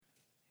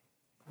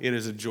It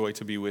is a joy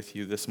to be with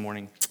you this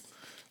morning.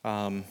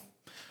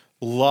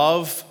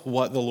 Love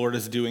what the Lord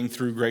is doing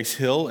through Grace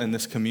Hill in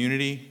this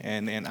community,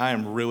 and I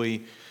am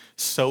really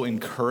so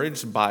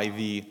encouraged by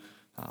the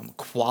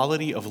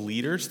quality of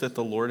leaders that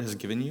the Lord has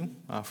given you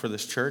for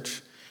this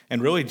church,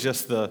 and really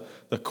just the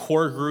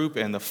core group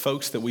and the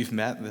folks that we've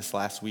met this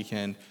last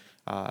weekend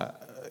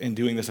in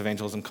doing this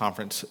evangelism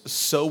conference.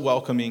 So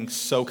welcoming,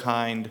 so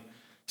kind,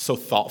 so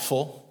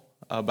thoughtful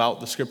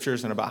about the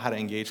scriptures and about how to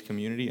engage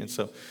community. And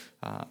so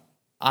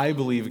I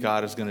believe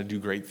God is going to do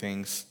great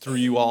things through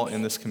you all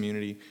in this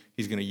community.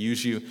 He's going to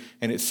use you,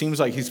 and it seems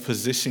like he's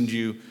positioned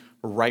you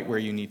right where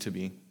you need to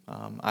be.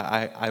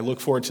 I look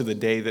forward to the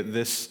day that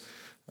this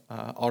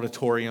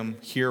auditorium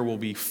here will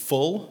be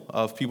full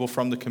of people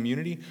from the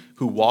community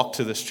who walk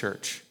to this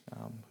church,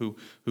 who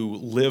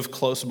live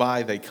close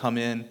by. They come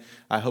in.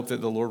 I hope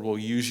that the Lord will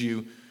use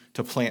you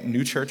to plant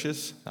new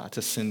churches,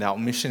 to send out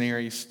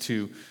missionaries,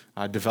 to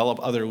develop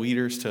other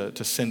leaders,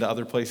 to send to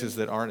other places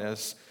that aren't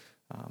as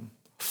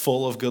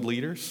full of good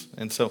leaders.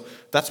 And so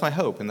that's my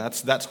hope, and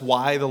that's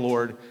why the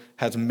Lord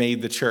has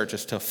made the church,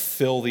 is to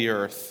fill the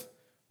earth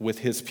with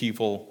his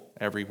people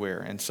everywhere.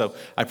 And so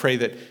I pray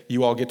that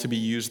you all get to be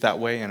used that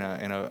way in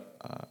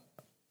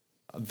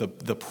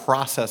the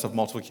process of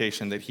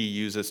multiplication that he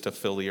uses to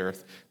fill the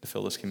earth, to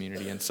fill this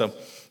community. And so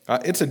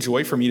it's a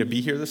joy for me to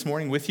be here this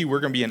morning with you. We're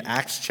going to be in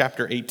Acts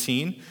chapter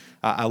 18.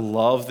 I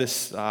love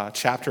this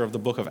chapter of the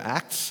book of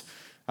Acts.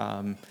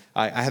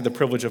 I had the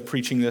privilege of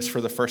preaching this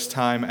for the first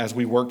time as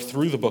we worked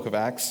through the book of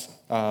Acts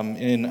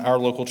in our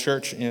local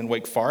church in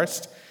Wake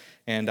Forest.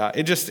 And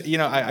it just,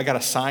 I got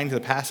assigned to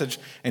the passage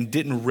and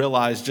didn't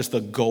realize just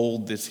the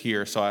gold that's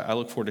here. So I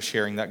look forward to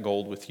sharing that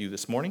gold with you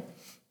this morning.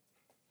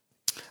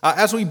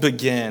 As we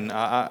begin,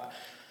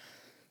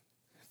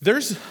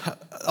 there's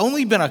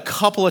only been a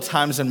couple of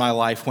times in my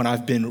life when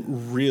I've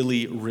been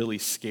really, really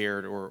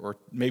scared or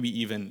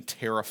maybe even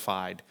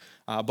terrified.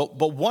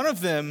 But one of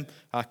them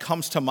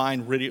comes to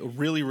mind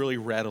really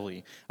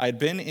readily. I had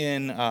been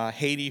in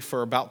Haiti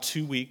for about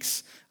 2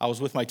 weeks. I was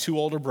with my two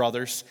older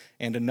brothers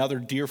and another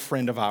dear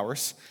friend of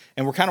ours.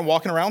 And we're kind of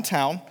walking around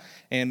town,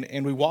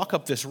 and we walk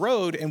up this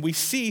road, and we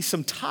see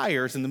some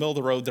tires in the middle of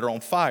the road that are on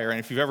fire. And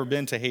if you've ever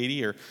been to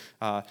Haiti or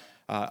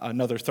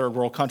another third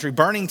world country,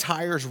 burning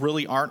tires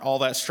really aren't all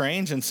that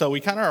strange. And so we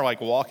kind of are like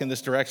walking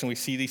this direction. We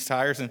see these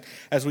tires, and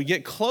as we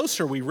get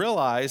closer, we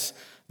realize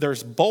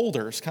there's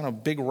boulders, kind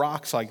of big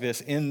rocks like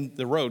this in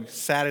the road,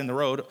 sat in the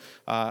road,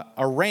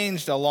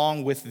 arranged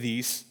along with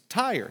these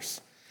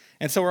tires.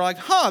 And so we're like,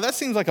 that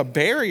seems like a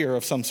barrier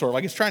of some sort,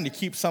 like it's trying to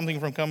keep something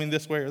from coming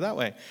this way or that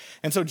way.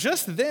 And so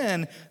just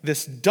then,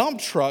 this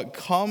dump truck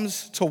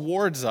comes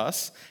towards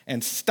us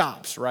and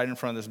stops right in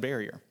front of this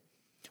barrier.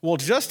 Well,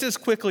 just as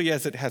quickly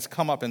as it has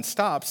come up and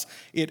stops,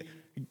 it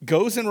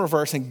goes in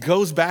reverse and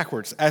goes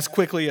backwards as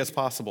quickly as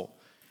possible,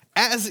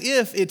 as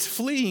if it's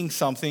fleeing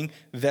something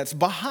that's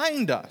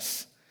behind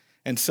us.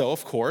 And so,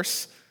 of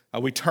course,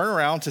 we turn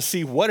around to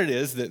see what it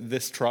is that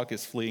this truck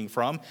is fleeing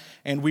from,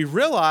 and we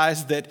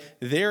realize that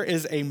there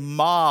is a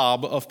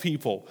mob of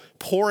people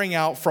pouring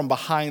out from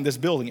behind this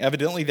building.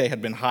 Evidently, they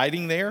had been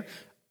hiding there.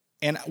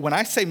 And when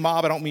I say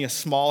mob, I don't mean a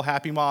small,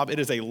 happy mob. It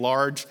is a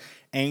large,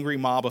 angry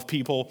mob of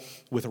people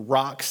with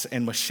rocks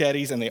and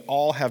machetes, and they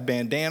all have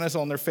bandanas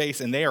on their face,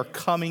 and they are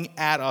coming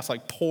at us,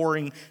 like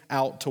pouring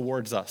out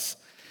towards us.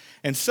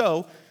 And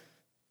so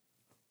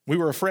we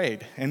were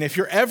afraid. And if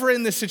you're ever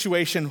in this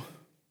situation,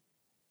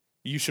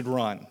 you should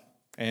run.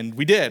 And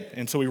we did.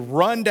 And so we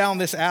run down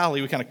this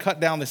alley. We kind of cut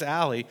down this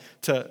alley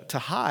to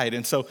hide.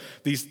 And so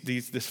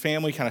this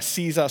family kind of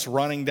sees us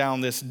running down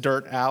this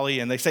dirt alley,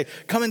 and they say,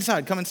 come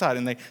inside.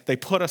 And they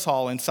put us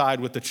all inside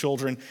with the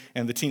children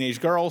and the teenage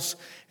girls,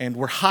 and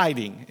we're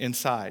hiding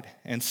inside.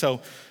 And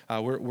so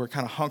we're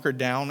kind of hunkered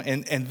down.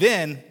 And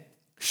then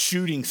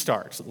shooting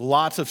starts,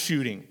 lots of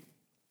shooting.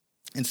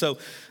 And so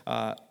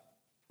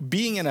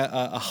being in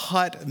a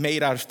hut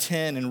made out of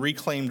tin and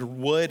reclaimed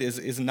wood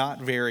is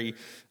not very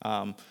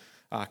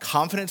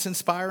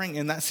confidence-inspiring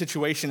in that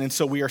situation. And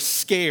so we are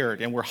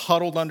scared, and we're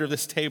huddled under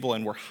this table,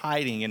 and we're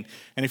hiding. And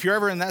if you're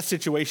ever in that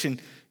situation,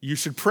 you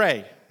should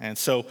pray. And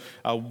so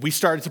we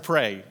started to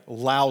pray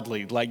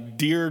loudly, like,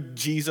 "Dear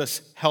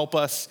Jesus, help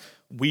us.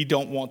 We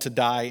don't want to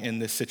die in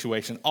this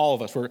situation." All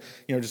of us were,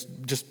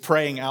 just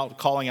praying out,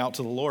 calling out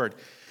to the Lord.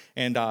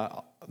 And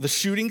the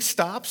shooting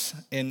stops,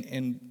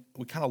 and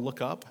we kind of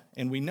look up,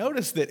 and we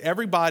notice that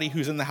everybody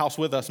who's in the house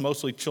with us,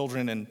 mostly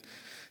children and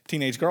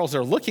teenage girls,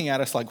 they're looking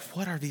at us like,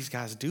 what are these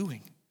guys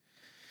doing?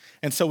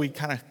 And so we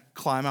kind of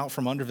climb out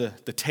from under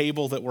the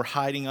table that we're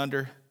hiding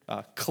under,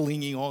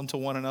 clinging on to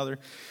one another.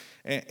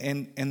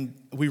 And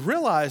we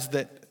realize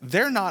that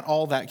they're not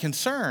all that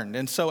concerned.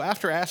 And so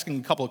after asking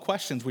a couple of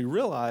questions, we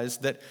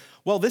realized that,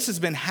 well, this has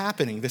been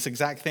happening. This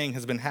exact thing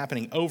has been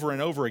happening over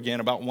and over again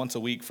about once a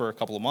week for a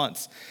couple of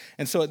months.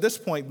 And so at this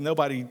point,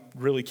 nobody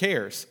really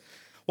cares.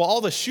 Well,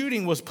 all the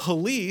shooting was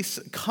police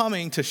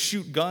coming to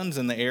shoot guns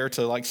in the air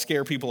to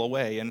scare people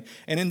away. And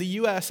in the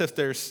U.S., if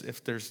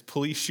there's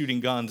police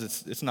shooting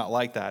guns, it's not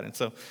like that. And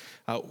so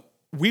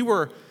we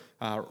were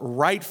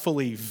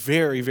rightfully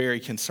very, very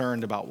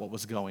concerned about what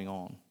was going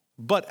on.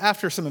 But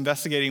after some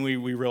investigating, we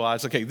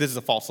realized, okay, this is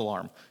a false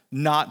alarm,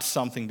 not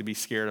something to be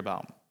scared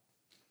about.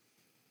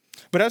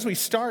 But as we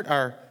start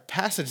our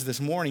passage this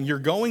morning, you're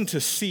going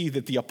to see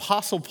that the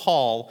Apostle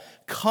Paul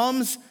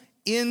comes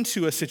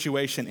into a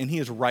situation and he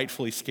is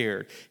rightfully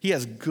scared. He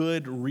has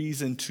good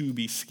reason to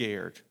be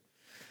scared.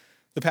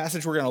 The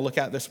passage we're going to look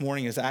at this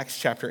morning is Acts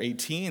chapter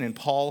 18, and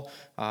Paul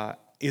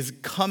is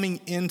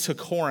coming into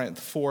Corinth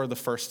for the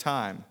first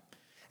time.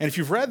 And if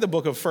you've read the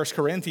book of 1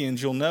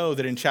 Corinthians, you'll know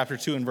that in chapter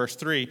 2 and verse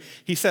 3,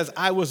 he says,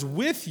 I was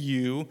with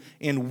you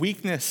in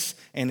weakness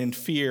and in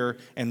fear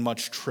and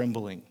much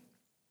trembling.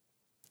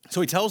 So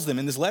he tells them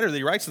in this letter that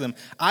he writes to them,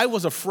 I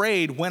was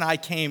afraid when I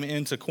came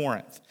into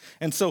Corinth.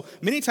 And so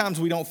many times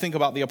we don't think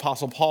about the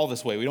Apostle Paul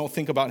this way. We don't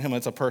think about him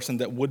as a person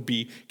that would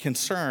be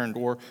concerned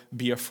or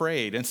be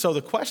afraid. And so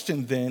the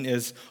question then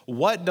is,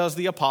 what does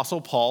the Apostle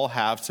Paul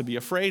have to be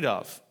afraid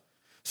of?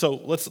 So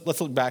let's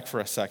look back for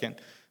a second.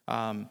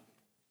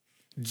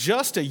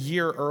 Just a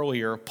year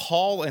earlier,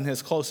 Paul and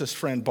his closest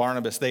friend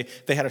Barnabas, they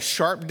had a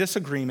sharp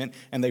disagreement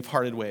and they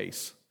parted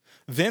ways.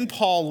 Then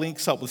Paul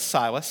links up with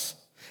Silas,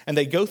 and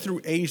they go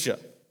through Asia.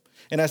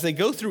 And as they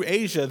go through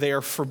Asia, they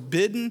are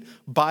forbidden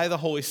by the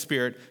Holy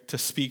Spirit to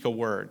speak a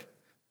word.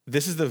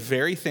 This is the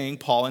very thing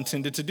Paul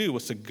intended to do,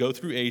 was to go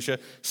through Asia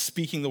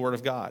speaking the word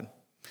of God.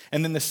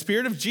 And then the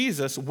Spirit of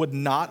Jesus would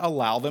not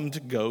allow them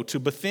to go to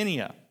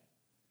Bithynia.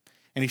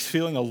 And he's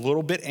feeling a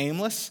little bit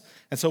aimless.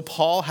 And so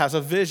Paul has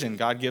a vision.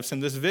 God gives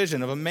him this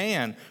vision of a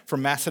man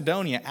from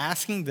Macedonia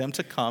asking them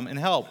to come and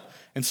help.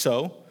 And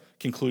so,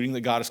 concluding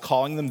that God is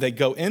calling them, they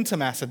go into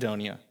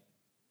Macedonia.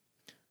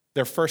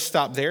 Their first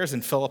stop there is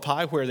in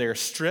Philippi, where they are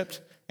stripped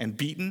and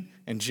beaten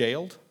and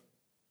jailed.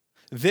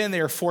 Then they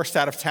are forced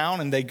out of town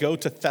and they go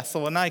to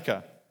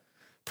Thessalonica.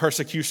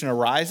 Persecution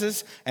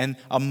arises and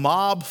a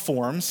mob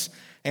forms.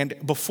 And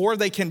before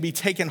they can be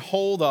taken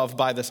hold of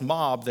by this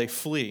mob, they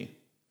flee.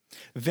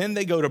 Then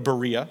they go to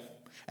Berea,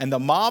 and the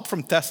mob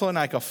from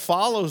Thessalonica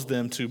follows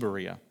them to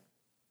Berea.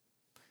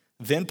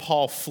 Then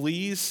Paul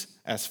flees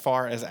as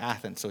far as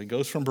Athens. So he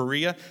goes from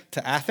Berea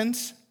to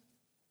Athens.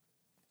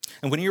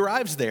 And when he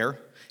arrives there,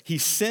 he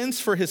sends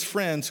for his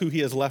friends who he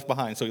has left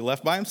behind. So he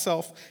left by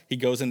himself. He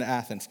goes into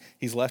Athens.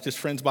 He's left his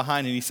friends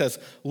behind, and he says,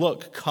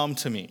 look, come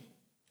to me.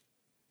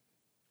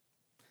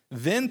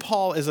 Then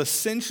Paul is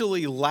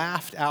essentially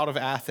laughed out of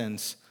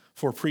Athens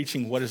for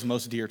preaching what is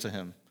most dear to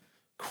him,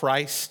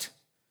 Christ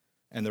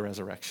and the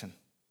resurrection.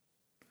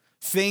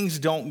 Things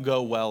don't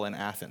go well in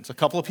Athens. A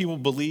couple of people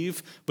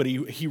believe, but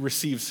he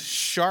receives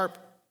sharp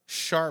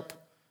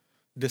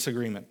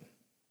disagreement.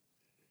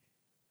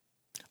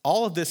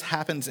 All of this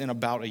happens in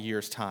about a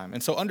year's time.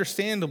 And so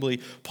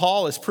understandably,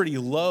 Paul is pretty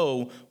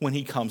low when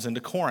he comes into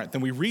Corinth.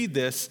 And we read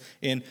this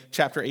in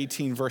chapter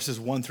 18, verses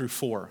 1 through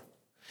 4.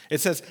 It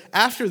says,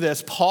 after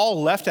this,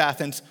 Paul left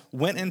Athens,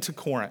 went into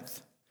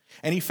Corinth,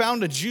 and he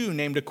found a Jew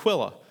named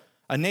Aquila,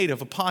 a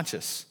native of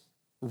Pontus,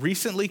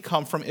 recently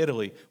come from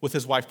Italy with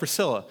his wife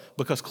Priscilla,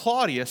 because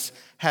Claudius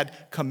had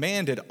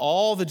commanded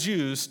all the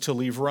Jews to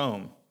leave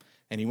Rome,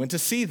 and he went to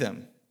see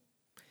them.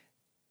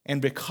 And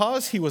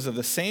because he was of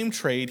the same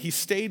trade, he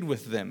stayed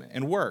with them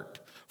and worked,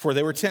 for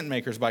they were tent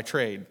makers by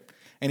trade.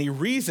 And he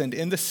reasoned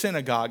in the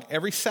synagogue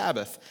every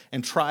Sabbath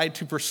and tried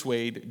to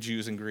persuade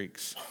Jews and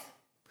Greeks.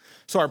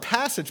 So our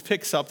passage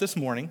picks up this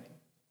morning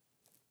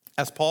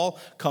as Paul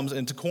comes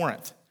into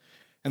Corinth.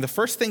 And the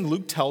first thing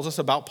Luke tells us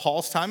about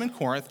Paul's time in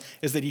Corinth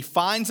is that he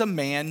finds a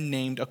man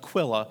named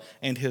Aquila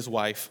and his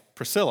wife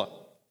Priscilla.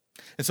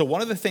 And so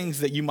one of the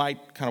things that you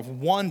might kind of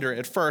wonder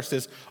at first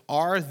is,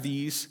 are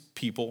these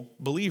people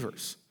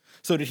believers?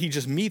 So did he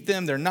just meet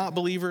them? They're not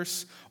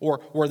believers? Or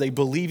were they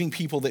believing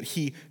people that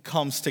he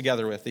comes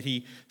together with, that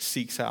he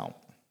seeks out?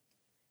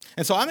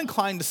 And so I'm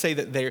inclined to say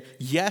that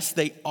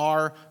they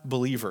are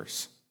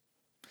believers.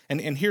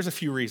 And here's a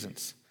few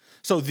reasons.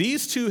 So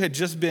these two had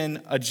just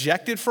been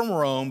ejected from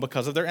Rome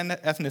because of their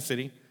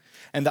ethnicity,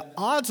 and the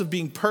odds of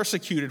being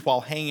persecuted while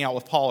hanging out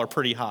with Paul are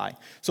pretty high.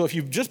 So if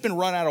you've just been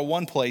run out of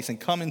one place and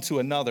come into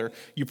another,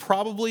 you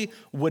probably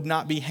would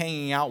not be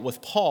hanging out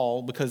with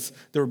Paul because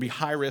there would be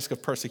high risk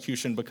of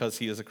persecution because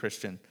he is a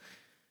Christian.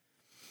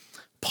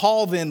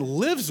 Paul then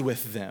lives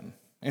with them,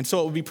 and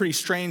so it would be pretty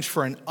strange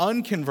for an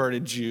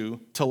unconverted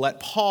Jew to let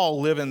Paul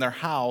live in their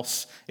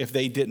house if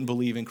they didn't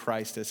believe in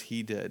Christ as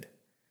he did.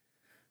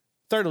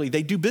 Thirdly,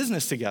 they do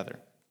business together.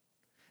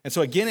 And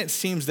so again, it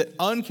seems that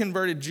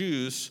unconverted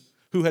Jews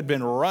who had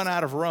been run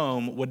out of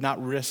Rome would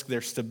not risk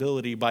their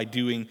stability by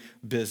doing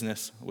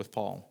business with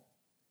Paul.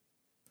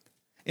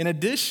 In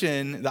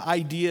addition, the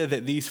idea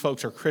that these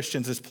folks are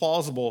Christians is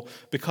plausible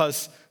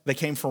because they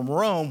came from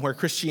Rome, where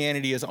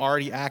Christianity is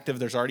already active.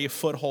 There's already a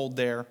foothold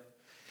there.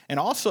 And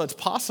also it's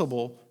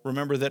possible,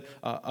 remember, that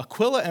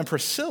Aquila and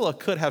Priscilla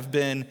could have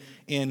been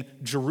in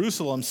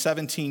Jerusalem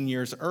 17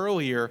 years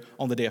earlier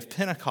on the day of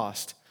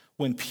Pentecost,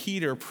 when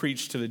Peter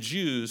preached to the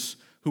Jews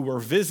who were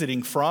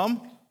visiting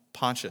from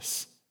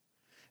Pontus.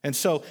 And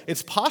so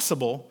it's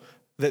possible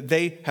that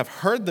they have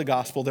heard the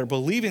gospel, they're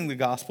believing the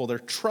gospel, they're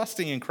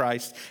trusting in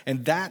Christ,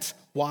 and that's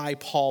why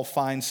Paul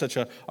finds such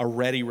a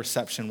ready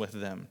reception with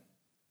them.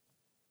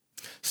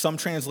 Some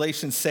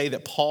translations say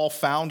that Paul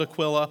found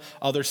Aquila,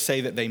 others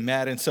say that they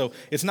met, and so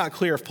it's not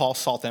clear if Paul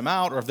sought them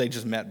out or if they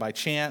just met by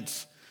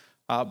chance.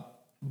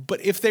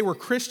 But if they were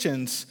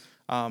Christians,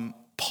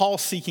 Paul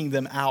seeking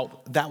them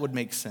out, that would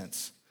make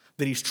sense.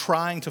 That he's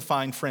trying to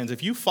find friends.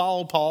 If you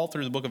follow Paul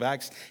through the book of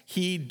Acts,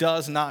 he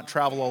does not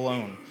travel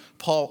alone.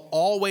 Paul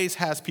always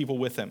has people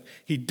with him.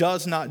 He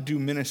does not do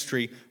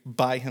ministry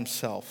by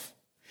himself.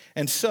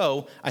 And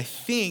so I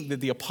think that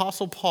the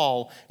Apostle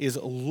Paul is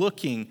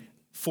looking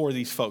for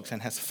these folks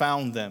and has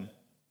found them.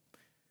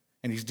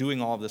 And he's doing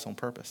all of this on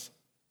purpose.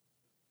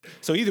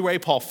 So either way,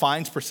 Paul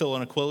finds Priscilla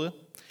and Aquila.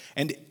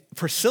 And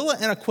Priscilla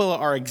and Aquila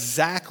are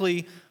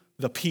exactly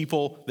the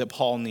people that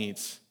Paul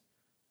needs.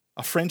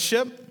 A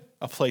friendship,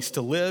 a place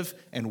to live,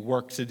 and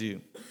work to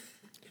do.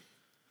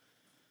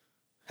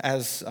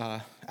 As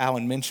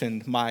Alan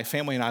mentioned, my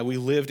family and I, we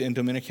lived in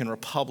Dominican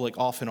Republic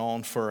off and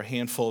on for a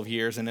handful of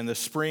years. And in the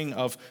spring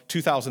of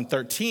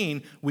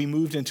 2013, we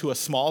moved into a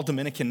small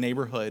Dominican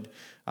neighborhood.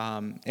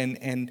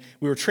 And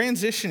we were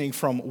transitioning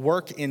from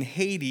work in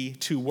Haiti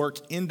to work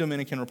in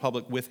Dominican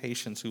Republic with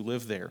Haitians who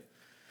live there.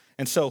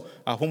 And so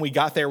when we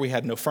got there, we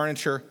had no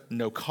furniture,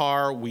 no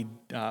car. We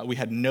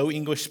had no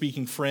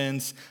English-speaking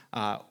friends,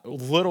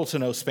 little to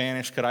no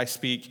Spanish could I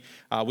speak.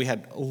 We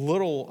had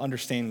little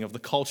understanding of the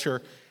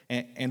culture,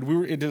 and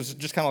it was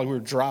just kind of like we were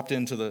dropped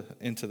into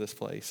this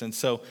place. And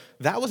so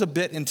that was a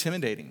bit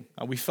intimidating.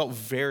 We felt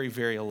very,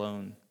 very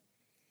alone.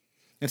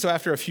 And so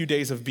after a few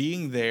days of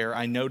being there,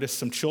 I noticed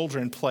some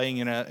children playing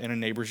in a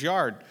neighbor's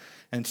yard.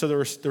 And so there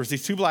was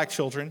these two black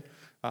children,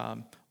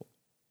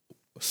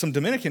 some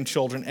Dominican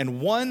children, and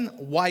one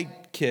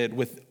white kid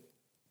with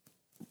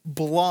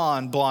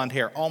blonde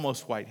hair,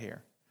 almost white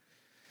hair.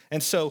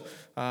 And so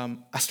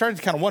I started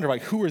to kind of wonder,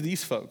 like, who are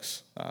these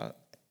folks?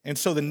 And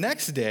so the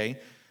next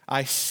day,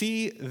 I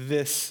see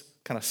this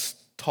kind of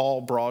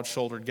tall,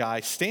 broad-shouldered guy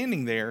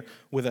standing there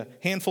with a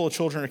handful of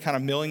children kind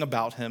of milling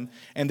about him,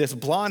 and this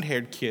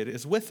blonde-haired kid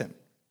is with him.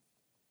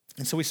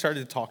 And so we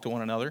started to talk to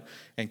one another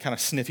and kind of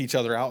sniff each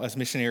other out as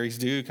missionaries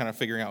do, kind of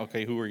figuring out,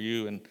 okay, who are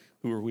you and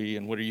who are we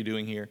and what are you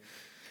doing here?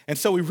 And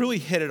so we really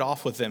hit it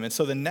off with them. And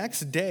so the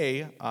next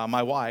day,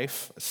 my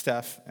wife,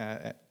 Steph,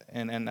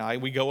 and I,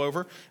 we go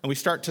over and we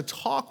start to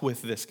talk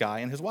with this guy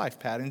and his wife,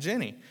 Pat and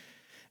Jenny.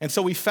 And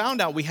so we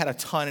found out we had a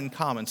ton in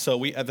common.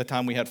 So at the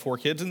time we had 4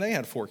 kids and they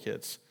had 4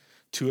 kids.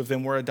 2 of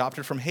them were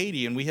adopted from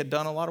Haiti, and we had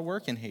done a lot of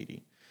work in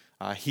Haiti.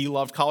 He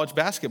loved college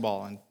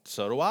basketball, and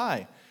so do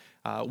I.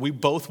 We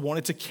both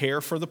wanted to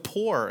care for the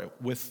poor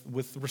with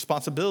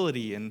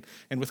responsibility and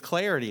with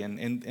clarity.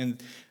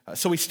 And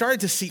so we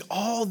started to see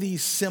all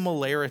these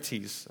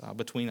similarities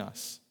between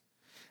us.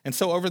 And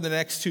so over the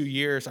next 2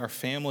 years, our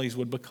families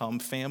would become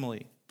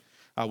family.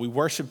 We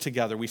worshiped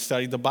together. We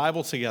studied the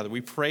Bible together.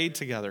 We prayed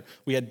together.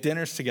 We had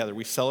dinners together.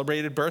 We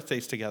celebrated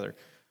birthdays together.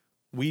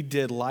 We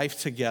did life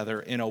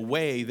together in a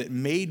way that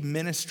made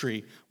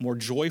ministry more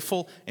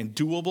joyful and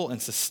doable and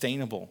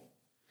sustainable.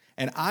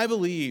 And I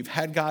believe,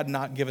 had God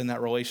not given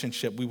that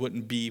relationship, we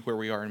wouldn't be where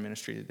we are in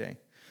ministry today.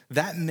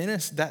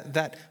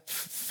 That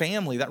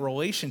family, that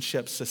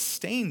relationship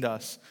sustained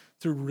us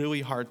through really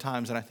hard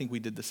times, and I think we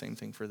did the same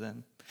thing for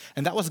them.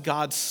 And that was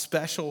God's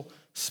special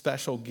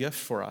gift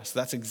for us.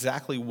 That's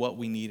exactly what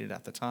we needed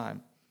at the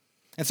time.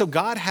 And so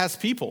God has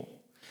people,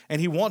 and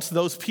he wants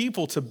those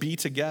people to be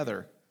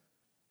together.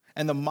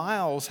 And the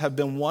Miles have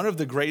been one of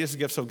the greatest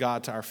gifts of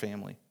God to our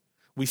family.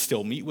 We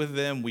still meet with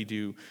them. We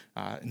do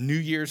New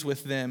Year's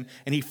with them.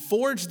 And he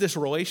forged this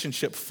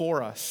relationship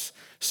for us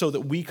so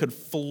that we could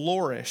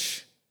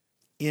flourish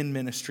in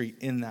ministry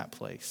in that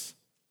place.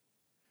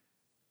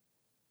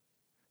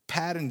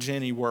 Pat and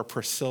Jenny were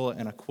Priscilla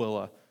and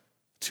Aquila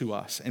to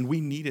us, and we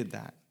needed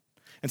that.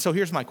 And so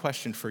here's my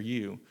question for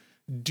you.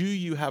 Do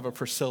you have a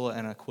Priscilla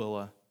and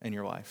Aquila in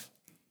your life?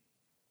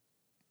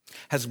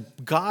 Has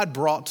God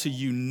brought to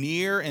you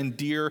near and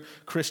dear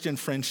Christian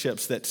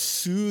friendships that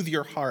soothe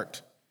your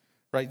heart,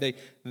 right?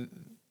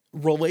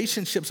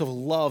 Relationships of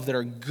love that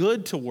are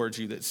good towards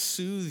you, that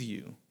soothe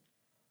you.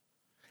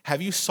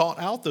 Have you sought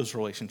out those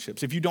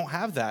relationships? If you don't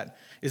have that,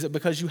 is it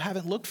because you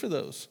haven't looked for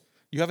those?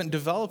 You haven't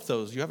developed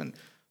those? You haven't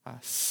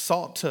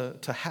sought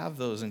to have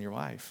those in your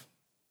life?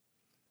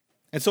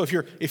 And so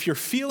if you're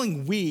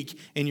feeling weak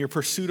in your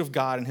pursuit of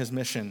God and his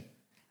mission,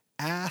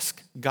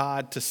 ask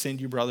God to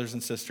send you brothers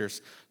and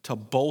sisters to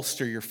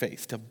bolster your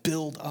faith, to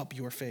build up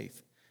your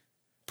faith.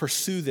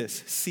 Pursue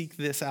this, seek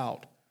this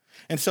out.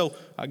 And so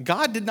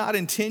God did not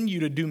intend you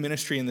to do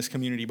ministry in this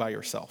community by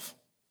yourself.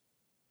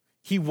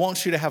 He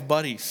wants you to have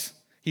buddies.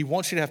 He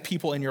wants you to have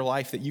people in your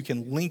life that you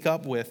can link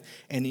up with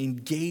and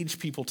engage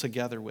people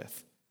together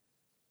with.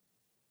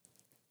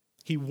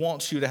 He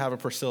wants you to have a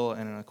Priscilla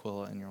and an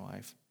Aquila in your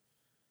life.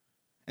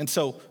 And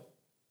so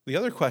the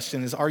other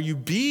question is, are you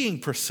being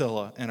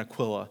Priscilla and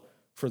Aquila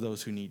for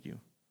those who need you?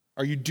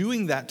 Are you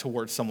doing that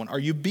towards someone? Are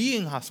you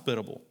being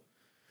hospitable?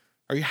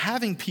 Are you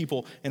having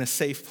people in a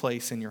safe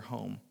place in your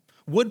home?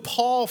 Would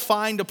Paul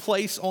find a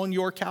place on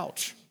your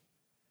couch?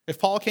 If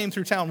Paul came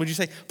through town, would you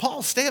say,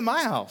 Paul, stay at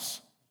my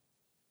house?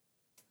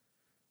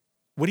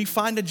 Would he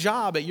find a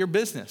job at your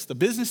business, the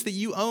business that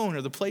you own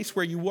or the place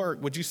where you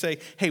work? Would you say,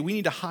 hey, we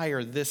need to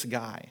hire this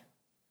guy?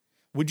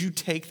 Would you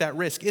take that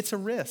risk? It's a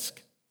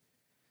risk.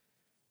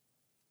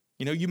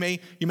 You may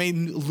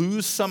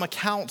lose some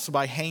accounts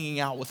by hanging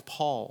out with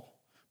Paul.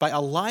 By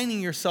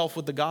aligning yourself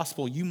with the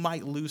gospel, you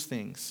might lose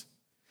things.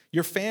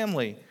 Your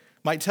family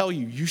might tell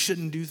you, you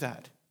shouldn't do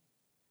that.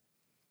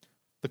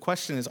 The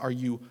question is, are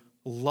you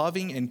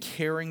loving and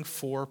caring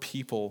for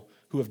people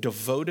who have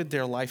devoted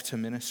their life to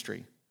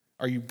ministry?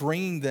 Are you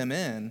bringing them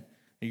in?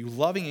 Are you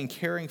loving and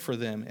caring for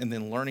them and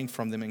then learning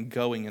from them and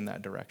going in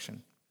that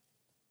direction?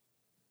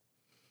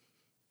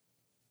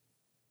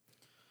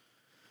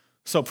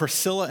 So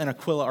Priscilla and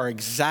Aquila are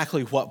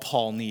exactly what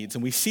Paul needs.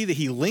 And we see that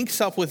he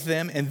links up with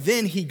them and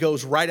then he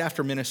goes right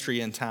after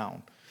ministry in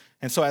town.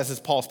 And so as is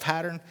Paul's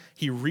pattern,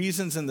 he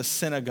reasons in the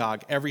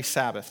synagogue every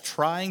Sabbath,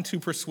 trying to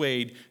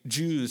persuade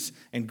Jews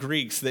and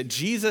Greeks that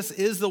Jesus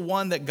is the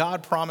one that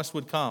God promised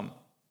would come.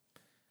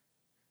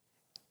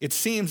 It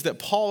seems that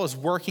Paul is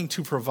working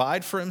to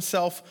provide for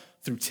himself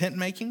through tent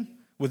making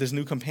with his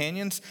new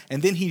companions,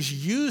 and then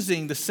he's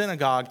using the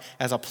synagogue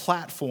as a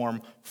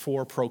platform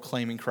for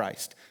proclaiming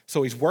Christ.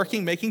 So he's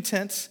working, making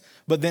tents,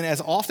 but then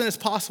as often as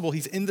possible,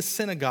 he's in the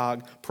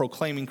synagogue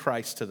proclaiming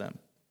Christ to them.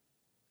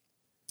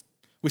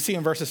 We see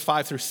in verses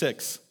 5 through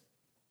 6,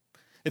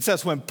 it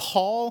says, when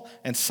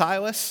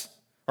Silas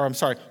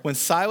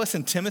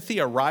and Timothy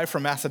arrived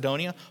from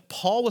Macedonia,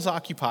 Paul was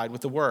occupied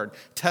with the word,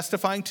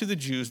 testifying to the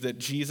Jews that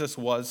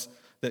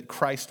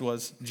Christ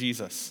was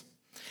Jesus.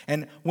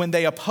 And when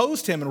they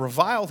opposed him and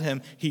reviled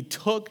him, he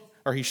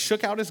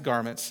shook out his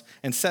garments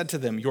and said to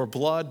them, your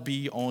blood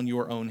be on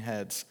your own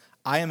heads.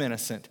 I am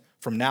innocent.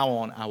 From now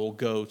on, I will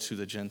go to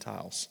the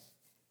Gentiles.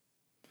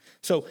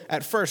 So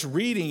at first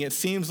reading, it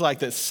seems like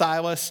that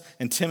Silas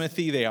and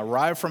Timothy, they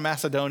arrived from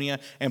Macedonia,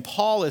 and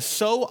Paul is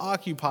so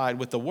occupied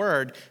with the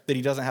word that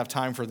he doesn't have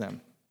time for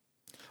them.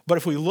 But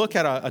if we look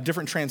at a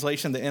different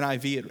translation, the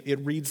NIV, it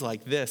reads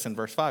like this in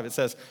verse 5. It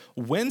says,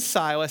 when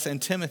Silas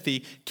and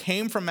Timothy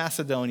came from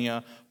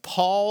Macedonia,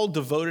 Paul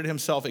devoted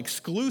himself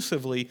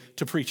exclusively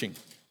to preaching.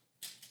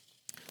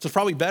 So it's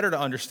probably better to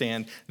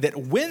understand that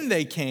when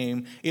they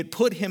came, it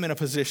put him in a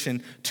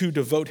position to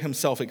devote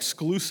himself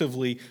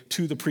exclusively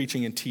to the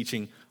preaching and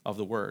teaching of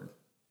the word.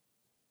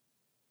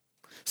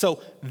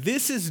 So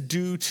this is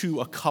due to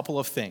a couple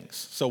of things.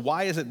 So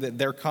why is it that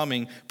their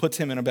coming puts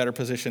him in a better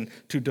position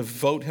to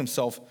devote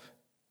himself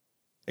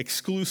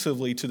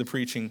exclusively to the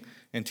preaching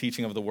and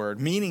teaching of the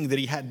word, meaning that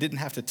he didn't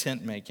have to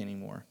tent make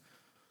anymore?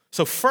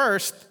 So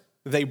first,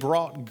 they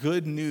brought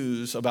good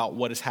news about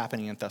what is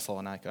happening in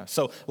Thessalonica.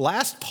 So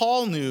last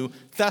Paul knew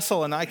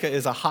Thessalonica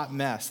is a hot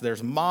mess.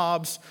 There's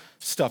mobs,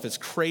 stuff is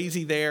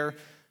crazy there.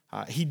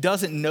 He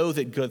doesn't know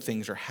that good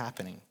things are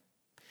happening.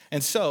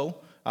 And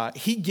so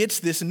he gets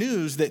this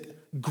news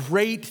that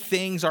great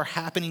things are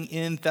happening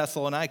in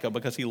Thessalonica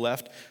because he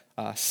left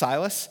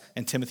Silas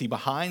and Timothy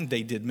behind.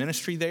 They did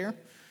ministry there.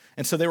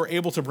 And so they were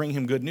able to bring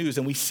him good news.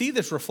 And we see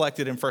this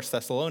reflected in 1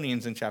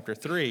 Thessalonians in chapter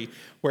 3,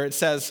 where it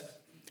says,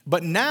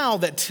 but now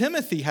that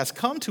Timothy has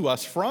come to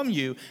us from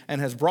you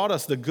and has brought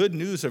us the good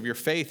news of your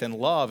faith and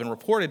love and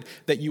reported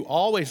that you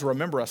always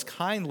remember us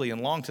kindly and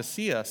long to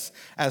see us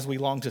as we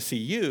long to see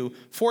you,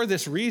 for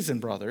this reason,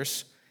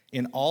 brothers,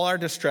 in all our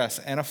distress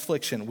and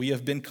affliction, we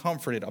have been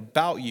comforted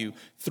about you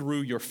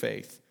through your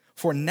faith.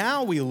 For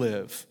now we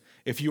live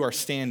if you are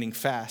standing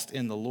fast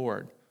in the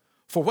Lord.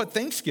 For what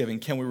thanksgiving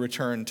can we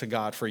return to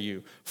God for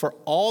you? For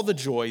all the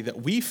joy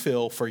that we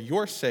feel for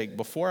your sake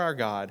before our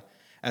God,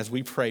 as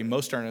we pray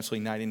most earnestly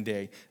night and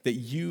day, that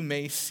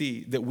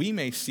we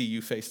may see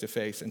you face to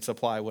face and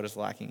supply what is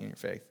lacking in your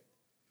faith.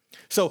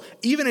 So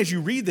even as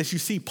you read this, you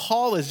see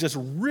Paul is just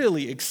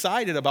really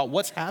excited about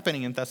what's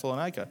happening in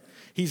Thessalonica.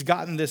 He's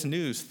gotten this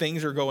news.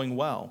 Things are going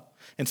well.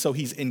 And so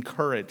he's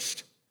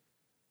encouraged.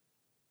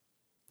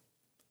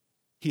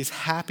 He's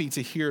happy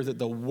to hear that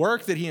the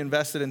work that he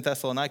invested in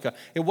Thessalonica,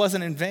 it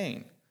wasn't in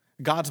vain.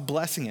 God's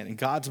blessing it, and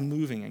God's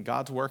moving, and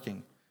God's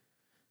working.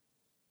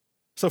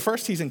 So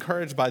first, he's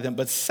encouraged by them,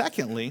 but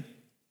secondly,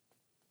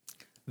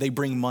 they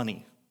bring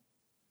money.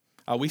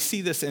 We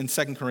see this in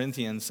 2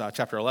 Corinthians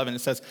chapter 11. It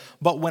says,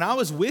 but when I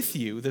was with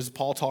you, this is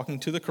Paul talking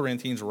to the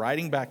Corinthians,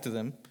 writing back to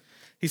them.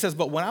 He says,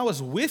 but when I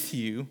was with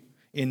you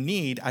in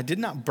need, I did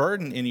not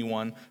burden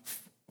anyone,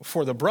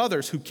 for the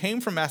brothers who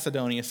came from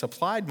Macedonia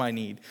supplied my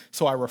need,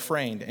 so I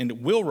refrained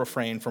and will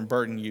refrain from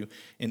burdening you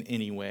in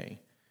any way.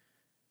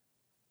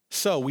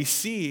 So we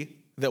see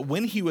that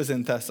when he was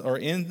in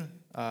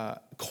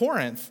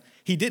Corinth,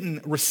 he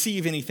didn't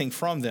receive anything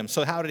from them.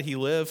 So how did he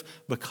live?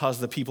 Because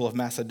the people of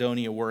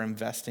Macedonia were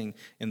investing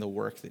in the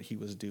work that he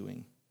was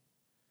doing.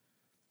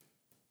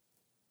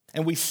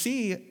 And we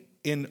see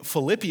in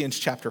Philippians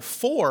chapter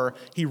 4,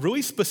 he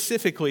really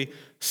specifically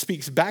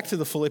speaks back to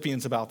the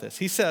Philippians about this.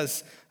 He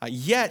says,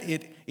 yet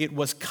it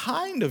was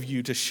kind of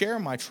you to share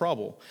my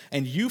trouble.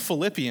 And you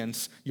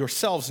Philippians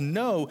yourselves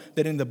know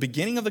that in the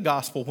beginning of the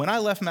gospel, when I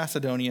left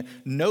Macedonia,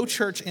 no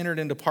church entered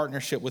into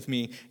partnership with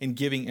me in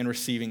giving and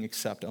receiving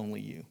except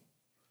only you.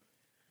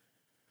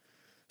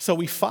 So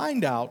we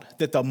find out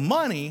that the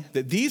money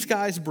that these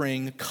guys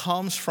bring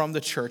comes from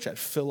the church at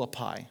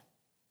Philippi.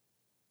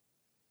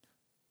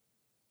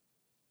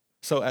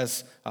 So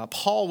as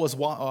Paul was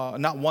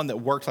not one that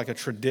worked like a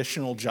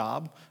traditional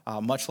job,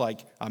 much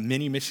like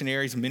many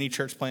missionaries, many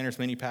church planners,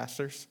 many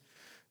pastors,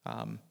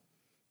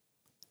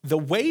 the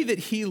way that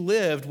he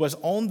lived was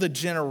on the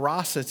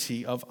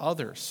generosity of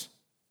others.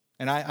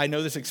 And I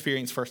know this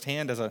experience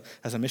firsthand. As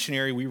a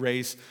missionary, we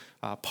raise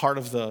part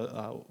of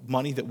the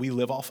money that we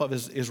live off of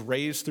is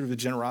raised through the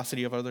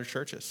generosity of other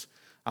churches.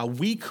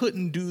 We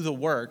couldn't do the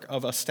work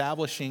of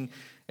establishing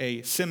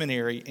a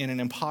seminary in an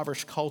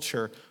impoverished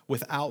culture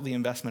without the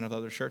investment of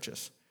other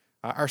churches.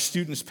 Our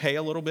students pay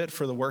a little bit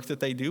for the work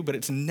that they do, but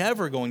it's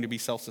never going to be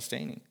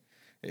self-sustaining.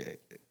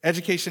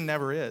 Education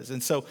never is.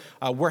 And so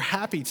we're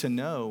happy to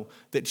know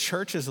that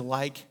churches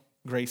like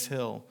Grace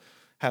Hill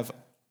have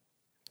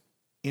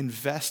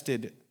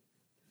invested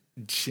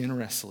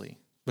generously.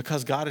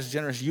 Because God is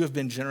generous, you have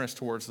been generous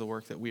towards the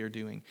work that we are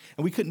doing.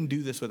 And we couldn't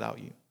do this without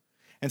you.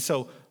 And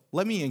so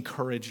let me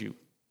encourage you.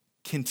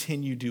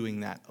 Continue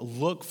doing that.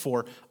 Look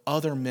for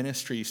other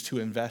ministries to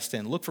invest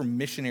in. Look for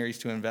missionaries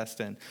to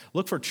invest in.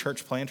 Look for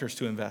church planters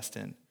to invest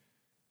in.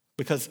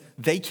 Because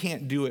they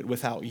can't do it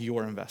without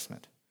your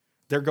investment.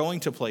 They're going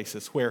to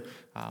places where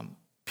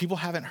people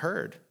haven't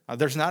heard.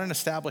 There's not an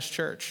established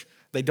church.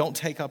 They don't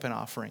take up an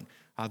offering.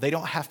 They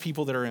don't have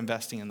people that are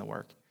investing in the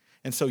work.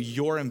 And so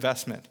your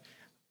investment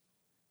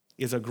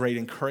is a great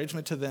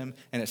encouragement to them,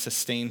 and it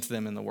sustains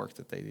them in the work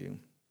that they do.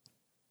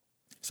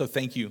 So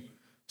thank you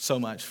so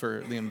much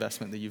for the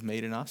investment that you've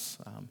made in us.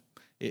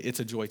 It's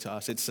a joy to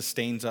us. It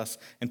sustains us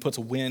and puts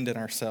wind in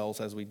our sails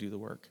as we do the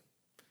work.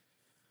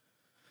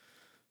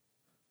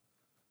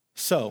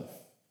 So,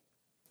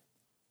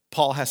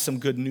 Paul has some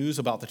good news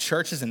about the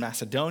churches in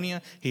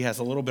Macedonia. He has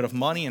a little bit of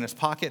money in his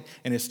pocket,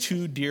 and his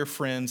two dear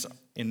friends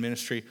in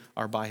ministry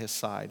are by his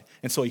side.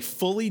 And so he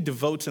fully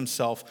devotes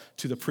himself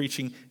to the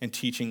preaching and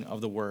teaching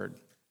of the word.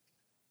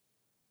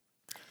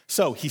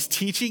 So he's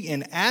teaching,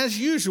 and as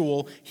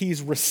usual,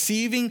 he's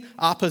receiving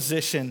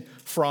opposition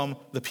from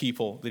the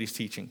people that he's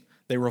teaching.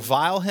 They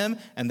revile him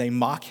and they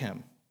mock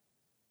him.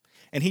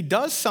 And he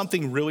does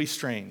something really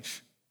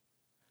strange.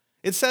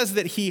 It says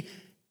that he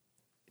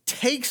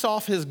takes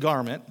off his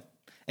garment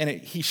and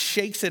he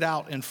shakes it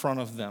out in front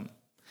of them.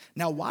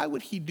 Now, why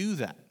would he do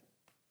that?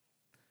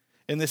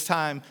 In this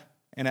time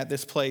and at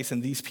this place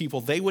and these people,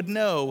 they would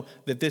know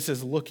that this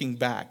is looking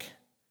back.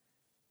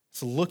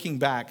 It's looking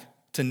back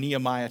to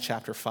Nehemiah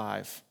chapter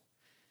 5.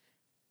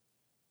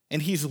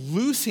 And he's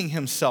loosing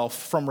himself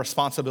from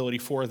responsibility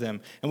for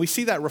them. And we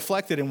see that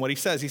reflected in what he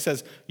says. He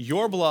says,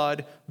 your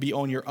blood be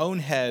on your own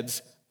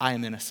heads, I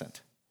am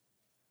innocent.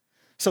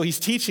 So he's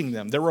teaching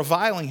them. They're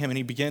reviling him, and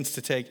he begins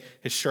to take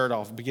his shirt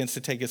off, begins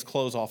to take his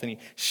clothes off, and he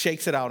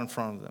shakes it out in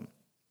front of them.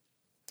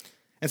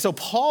 And so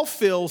Paul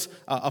feels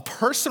a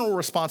personal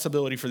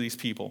responsibility for these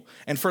people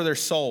and for their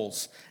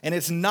souls. And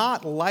it's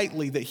not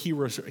lightly that he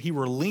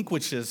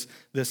relinquishes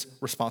this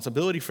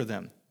responsibility for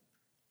them.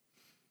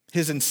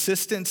 His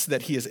insistence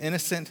that he is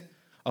innocent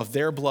of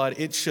their blood,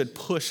 it should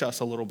push us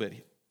a little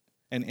bit.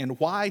 And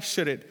why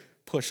should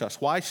it push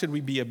us? Why should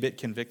we be a bit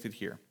convicted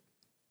here?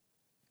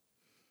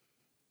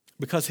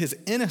 Because his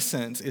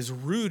innocence is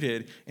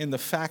rooted in the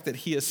fact that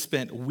he has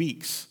spent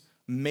weeks,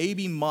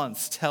 maybe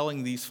months,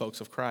 telling these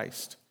folks of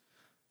Christ.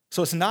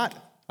 So it's not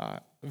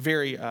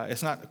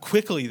it's not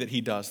quickly that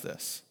he does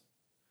this.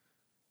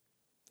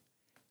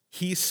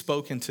 He's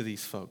spoken to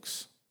these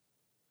folks.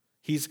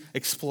 He's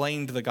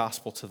explained the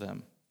gospel to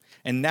them.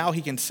 And now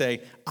he can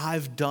say,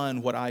 I've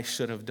done what I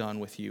should have done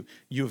with you.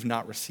 You have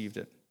not received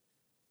it.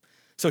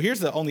 So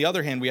on the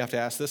other hand, we have to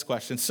ask this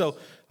question. So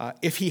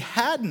if he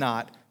had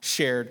not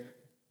shared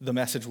the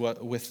message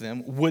with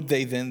them, would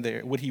he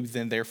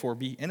then therefore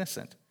be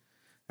innocent?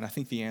 And I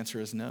think the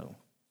answer is no.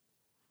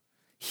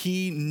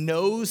 He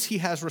knows he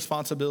has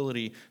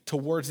responsibility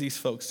towards these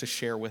folks to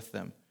share with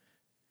them.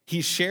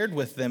 He's shared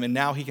with them, and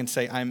now he can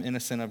say, I'm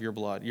innocent of your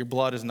blood. Your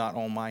blood is not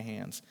on my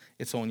hands.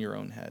 It's on your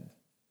own head.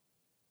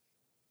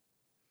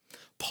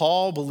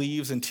 Paul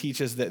believes and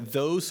teaches that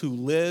those who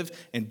live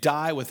and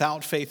die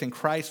without faith in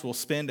Christ will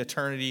spend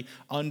eternity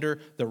under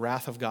the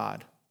wrath of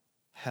God,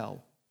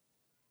 hell.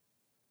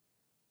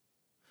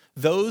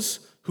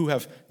 Those who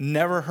have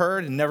never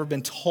heard and never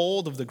been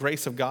told of the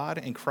grace of God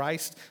in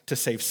Christ to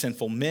save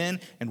sinful men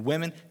and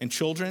women and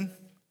children,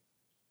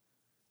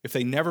 if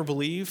they never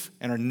believe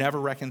and are never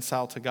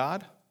reconciled to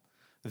God,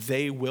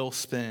 they will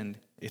spend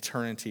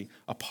eternity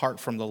apart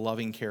from the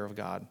loving care of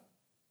God.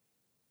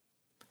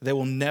 They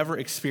will never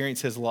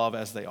experience his love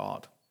as they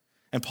ought.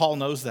 And Paul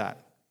knows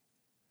that.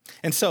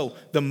 And so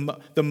the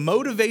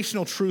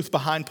motivational truth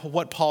behind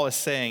what Paul is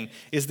saying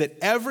is that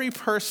every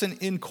person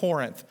in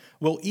Corinth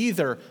will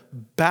either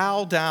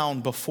bow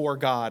down before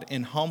God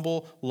in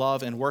humble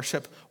love and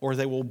worship, or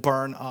they will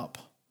burn up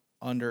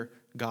under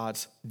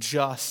God's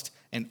just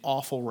and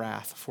awful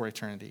wrath for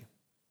eternity,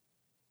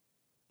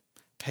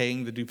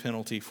 paying the due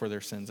penalty for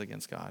their sins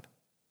against God.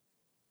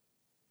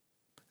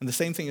 And the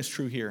same thing is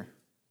true here.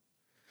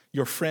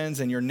 Your friends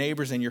and your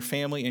neighbors and your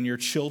family and your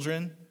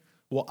children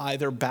will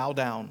either bow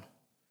down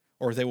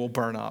or they will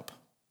burn up.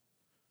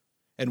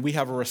 And we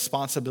have a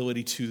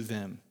responsibility to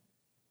them.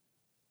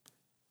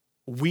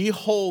 We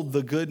hold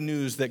the good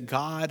news that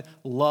God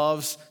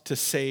loves to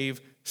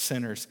save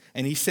sinners,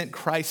 and he sent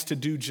Christ to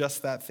do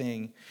just that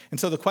thing. And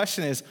so the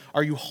question is,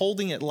 are you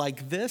holding it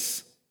like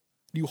this?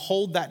 Do you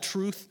hold that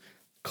truth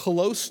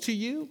close to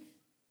you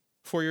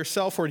for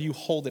yourself, or do you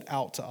hold it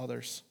out to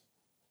others?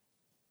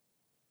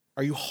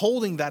 Are you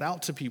holding that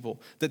out to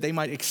people that they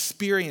might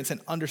experience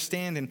and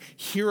understand and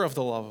hear of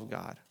the love of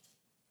God?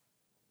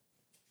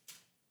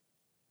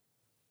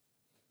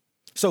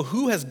 So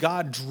who has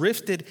God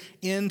drifted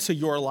into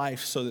your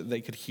life so that they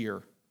could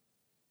hear?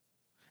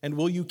 And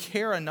will you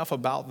care enough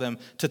about them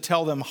to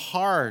tell them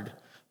hard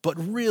but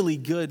really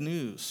good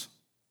news?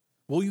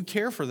 Will you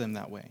care for them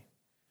that way?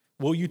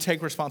 Will you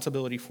take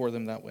responsibility for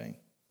them that way?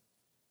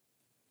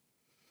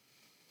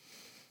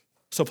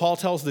 So Paul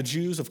tells the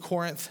Jews of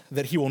Corinth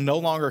that he will no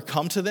longer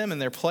come to them in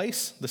their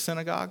place, the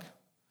synagogue,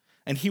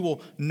 and he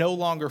will no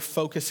longer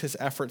focus his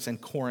efforts in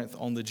Corinth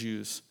on the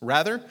Jews.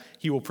 Rather,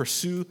 he will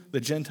pursue the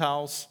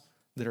Gentiles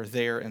that are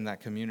there in that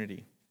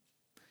community.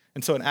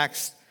 And so in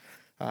Acts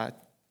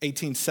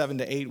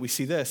 18:7-8, we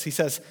see this. He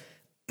says,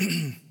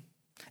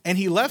 and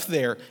he left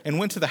there and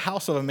went to the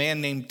house of a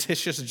man named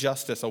Titius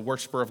Justus, a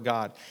worshiper of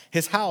God.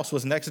 His house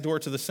was next door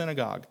to the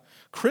synagogue.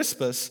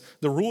 Crispus,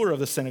 the ruler of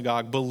the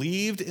synagogue,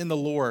 believed in the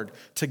Lord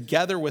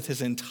together with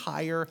his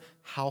entire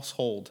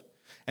household.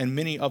 And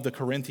many of the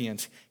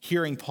Corinthians,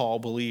 hearing Paul,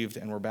 believed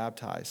and were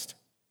baptized.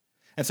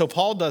 And so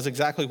Paul does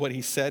exactly what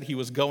he said he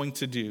was going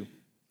to do.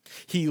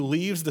 He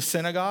leaves the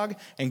synagogue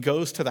and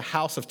goes to the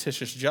house of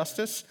Titius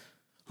Justus,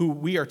 who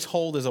we are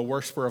told is a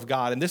worshiper of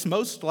God. And this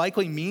most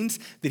likely means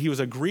that he was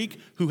a Greek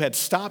who had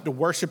stopped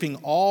worshiping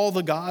all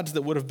the gods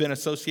that would have been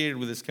associated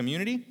with his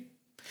community,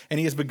 and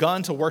he has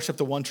begun to worship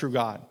the one true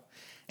God.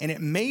 And it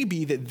may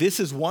be that this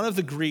is one of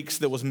the Greeks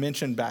that was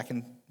mentioned back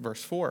in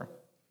verse 4,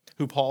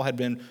 who Paul had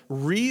been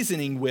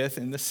reasoning with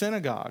in the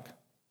synagogue.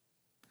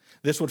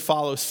 This would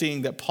follow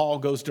seeing that Paul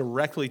goes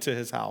directly to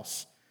his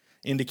house,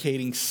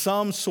 indicating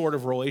some sort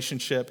of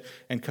relationship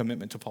and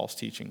commitment to Paul's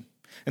teaching.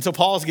 And so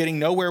Paul is getting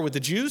nowhere with the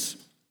Jews.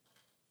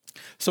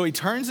 So he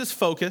turns his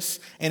focus,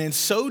 and in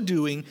so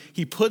doing,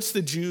 he puts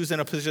the Jews in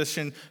a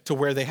position to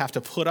where they have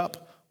to put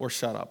up or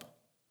shut up.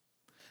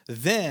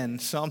 Then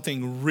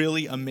something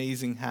really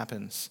amazing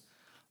happens.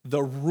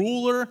 The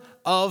ruler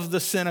of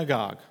the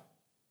synagogue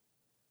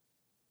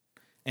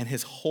and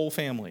his whole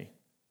family,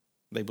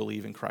 they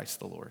believe in Christ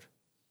the Lord.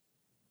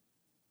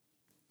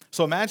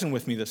 So imagine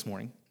with me this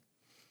morning,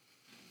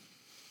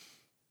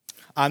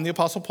 I'm the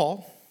Apostle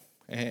Paul,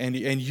 and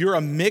you're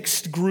a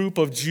mixed group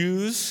of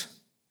Jews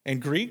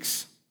and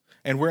Greeks,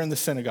 and we're in the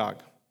synagogue.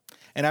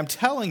 And I'm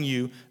telling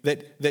you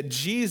that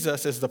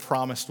Jesus is the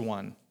promised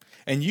one.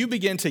 And you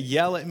begin to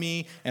yell at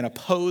me and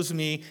oppose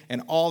me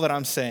and all that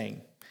I'm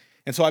saying.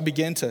 And so I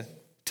begin to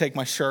take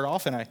my shirt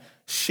off and I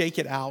shake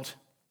it out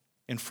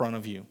in front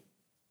of you.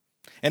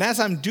 And as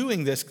I'm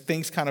doing this,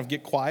 things kind of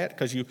get quiet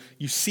because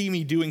you see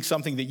me doing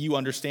something that you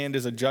understand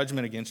is a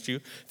judgment against you.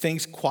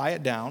 Things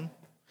quiet down.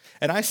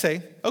 And I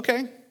say,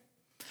 okay,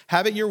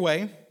 have it your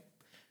way.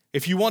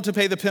 If you want to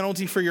pay the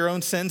penalty for your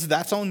own sins,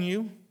 that's on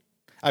you.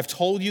 I've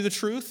told you the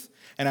truth,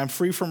 and I'm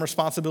free from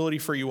responsibility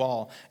for you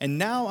all. And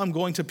now I'm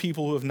going to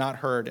people who have not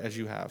heard as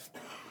you have.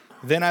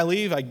 Then I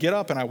leave, I get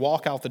up, and I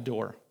walk out the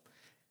door.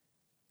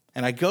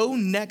 And I go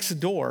next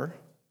door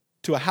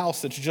to a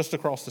house that's just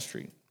across the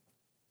street.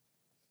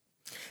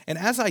 And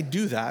as I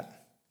do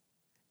that,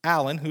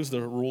 Alan, who's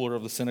the ruler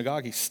of the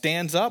synagogue, he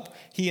stands up,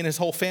 he and his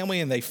whole family,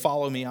 and they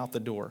follow me out the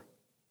door.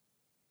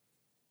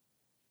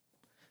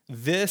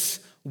 This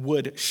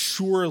would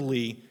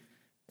surely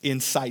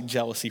incite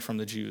jealousy from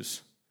the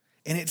Jews.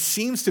 And it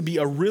seems to be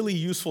a really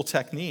useful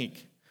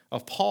technique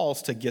of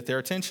Paul's to get their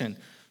attention.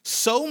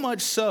 So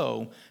much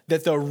so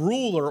that the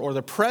ruler or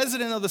the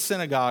president of the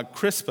synagogue,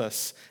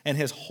 Crispus, and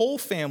his whole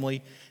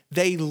family,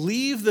 they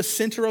leave the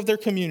center of their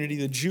community,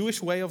 the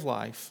Jewish way of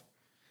life,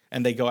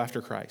 and they go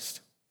after Christ.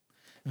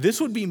 This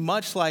would be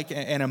much like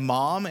an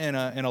imam in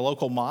a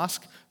local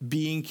mosque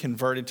being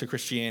converted to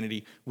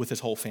Christianity with his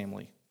whole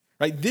family.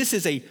 Right? This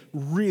is a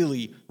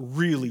really,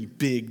 really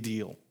big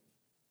deal.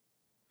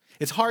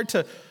 It's hard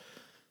to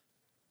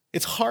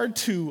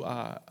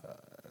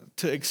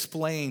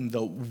explain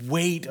the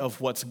weight of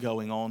what's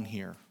going on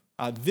here.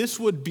 This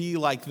would be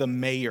like the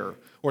mayor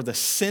or the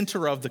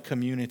center of the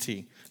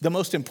community, the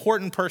most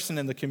important person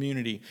in the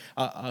community,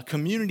 a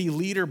community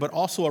leader, but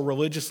also a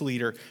religious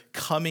leader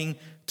coming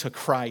to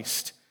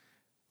Christ,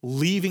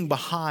 leaving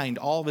behind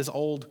all of his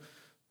old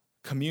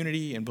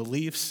community and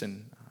beliefs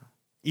and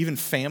even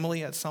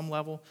family at some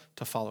level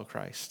to follow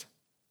Christ.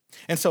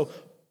 And so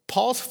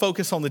Paul's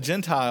focus on the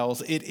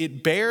Gentiles,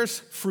 it bears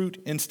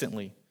fruit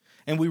instantly.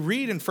 And we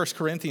read in 1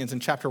 Corinthians in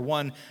chapter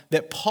 1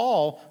 that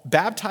Paul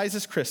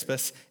baptizes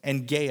Crispus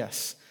and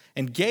Gaius.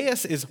 And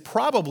Gaius is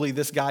probably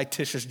this guy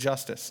Titius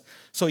Justus.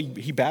 So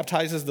he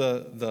baptizes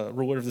the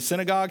ruler of the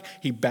synagogue.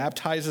 He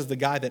baptizes the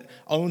guy that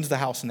owns the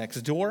house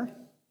next door.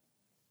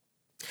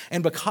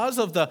 And because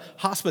of the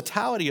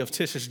hospitality of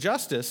Titius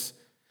Justus,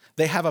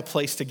 they have a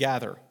place to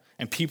gather.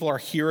 And people are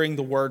hearing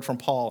the word from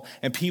Paul.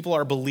 And people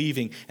are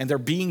believing. And they're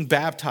being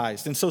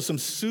baptized. And so some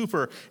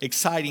super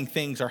exciting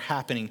things are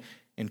happening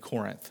in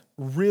Corinth.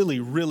 Really,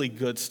 really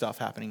good stuff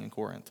happening in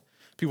Corinth.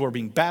 People are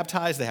being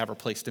baptized. They have a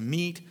place to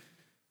meet.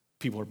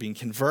 People are being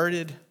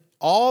converted.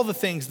 All the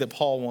things that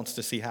Paul wants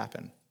to see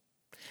happen.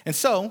 And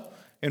so,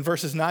 in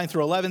verses 9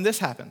 through 11, this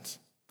happens.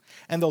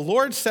 And the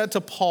Lord said to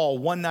Paul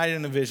one night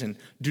in a vision,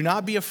 "Do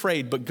not be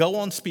afraid, but go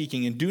on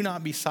speaking, and do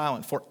not be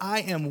silent, for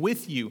I am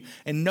with you,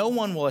 and no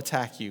one will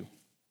attack you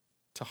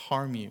to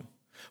harm you.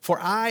 For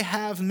I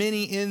have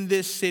many in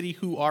this city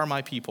who are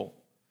my people."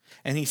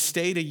 And he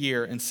stayed a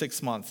year and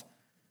 6 months,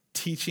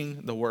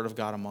 teaching the word of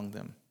God among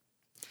them.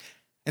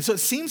 And so it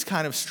seems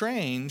kind of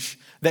strange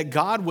that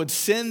God would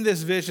send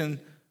this vision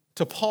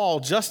to Paul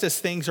just as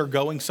things are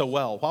going so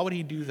well. Why would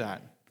he do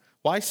that?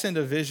 Why send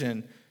a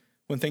vision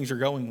when things are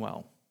going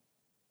well?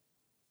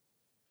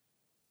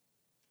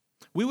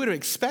 We would have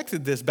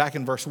expected this back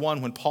in verse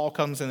 1 when Paul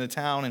comes into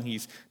town and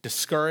he's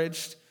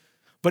discouraged.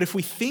 But if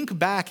we think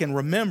back and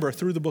remember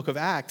through the book of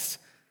Acts,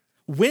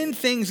 when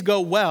things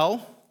go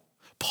well,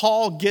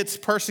 Paul gets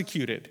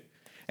persecuted.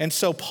 And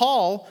so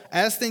Paul,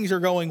 as things are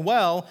going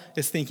well,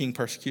 is thinking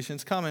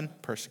persecution's coming,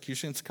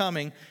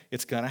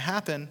 it's going to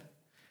happen.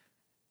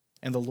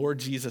 And the Lord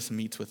Jesus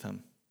meets with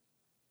him.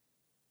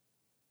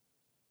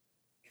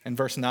 In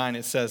verse 9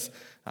 it says,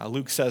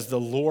 Luke says, the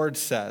Lord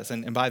says,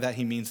 and by that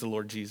he means the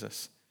Lord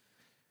Jesus.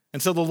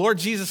 And so the Lord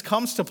Jesus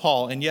comes to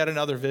Paul in yet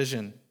another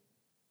vision.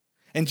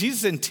 And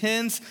Jesus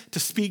intends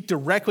to speak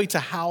directly to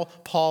how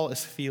Paul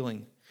is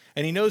feeling.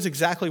 And he knows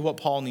exactly what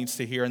Paul needs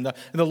to hear. And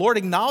the Lord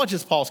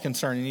acknowledges Paul's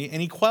concern,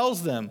 and he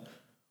quells them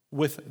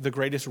with the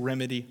greatest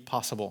remedy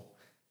possible.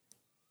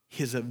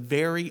 His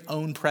very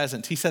own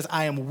presence. He says,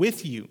 I am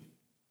with you.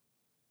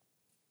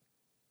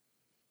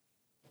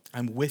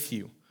 I'm with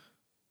you.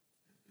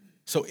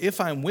 So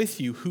if I'm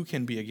with you, who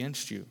can be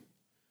against you?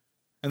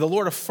 And the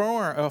Lord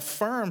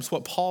affirms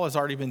what Paul has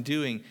already been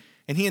doing.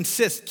 And he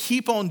insists,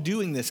 keep on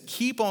doing this.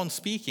 Keep on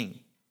speaking.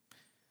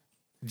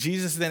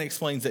 Jesus then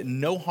explains that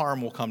no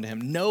harm will come to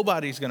him.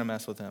 Nobody's going to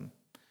mess with him.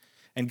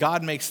 And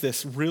God makes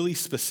this really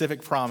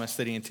specific promise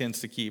that he intends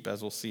to keep,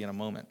 as we'll see in a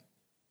moment.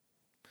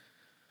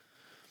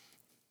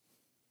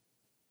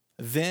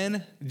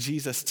 Then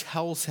Jesus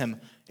tells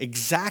him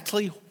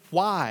exactly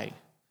why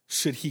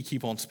should he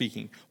keep on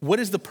speaking. What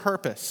is the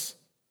purpose?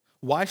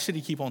 Why should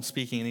he keep on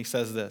speaking? And he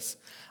says this,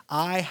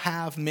 I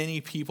have many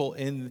people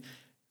in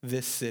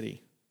this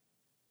city.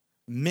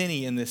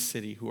 Many in this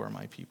city who are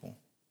my people.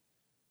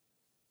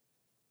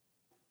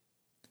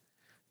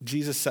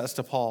 Jesus says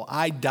to Paul,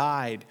 I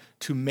died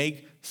to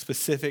make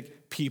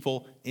specific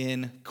people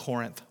in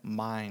Corinth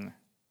mine.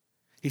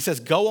 He says,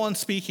 go on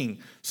speaking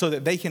so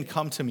that they can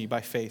come to me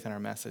by faith in our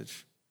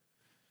message.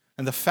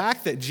 And the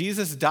fact that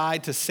Jesus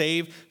died to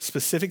save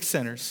specific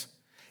sinners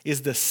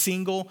is the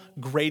single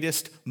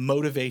greatest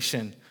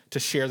motivation to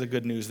share the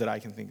good news that I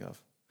can think of.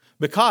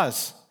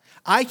 Because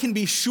I can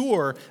be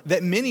sure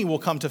that many will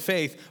come to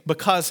faith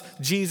because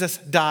Jesus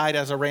died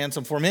as a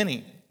ransom for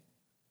many.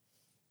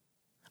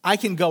 I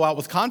can go out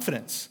with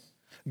confidence.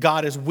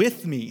 God is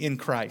with me in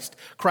Christ.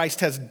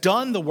 Christ has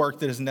done the work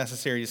that is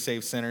necessary to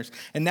save sinners,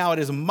 and now it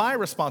is my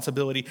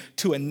responsibility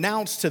to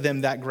announce to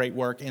them that great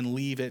work and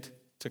leave it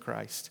to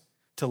Christ,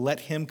 to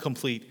let him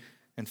complete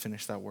and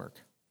finish that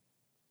work.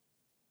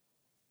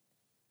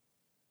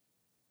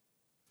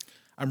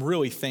 I'm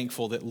really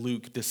thankful that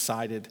Luke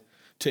decided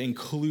to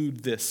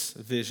include this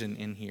vision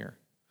in here,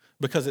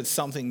 because it's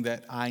something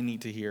that I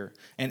need to hear.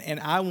 And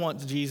I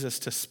want Jesus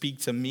to speak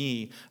to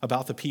me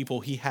about the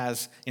people he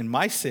has in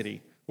my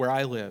city where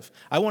I live.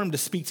 I want him to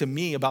speak to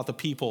me about the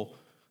people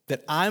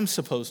that I'm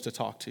supposed to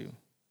talk to.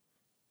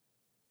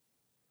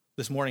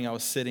 This morning I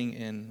was sitting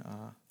in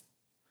a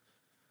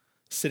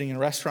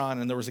restaurant,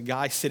 and there was a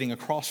guy sitting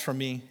across from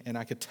me, and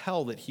I could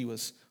tell that he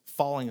was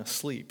falling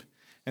asleep.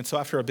 And so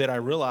after a bit I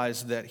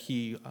realized that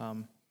he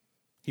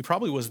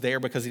probably was there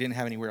because he didn't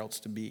have anywhere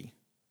else to be.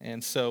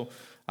 And so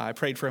I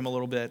prayed for him a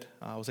little bit.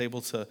 I was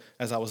able to,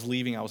 as I was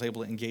leaving, I was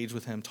able to engage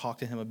with him, talk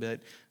to him a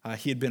bit.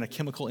 He had been a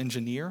chemical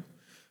engineer,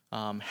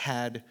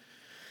 his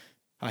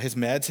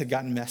meds had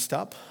gotten messed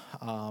up.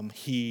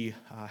 He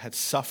had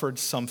suffered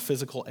some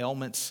physical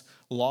ailments,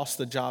 lost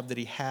the job that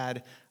he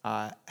had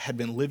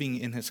been living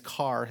in his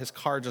car. His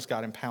car just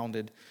got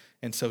impounded,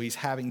 and so he's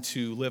having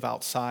to live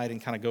outside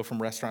and kind of go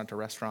from restaurant to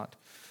restaurant.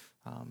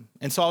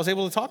 And so I was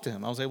able to talk to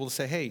him. I was able to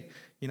say, hey,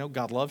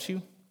 God loves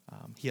you.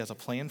 He has a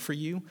plan for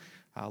you.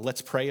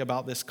 Let's pray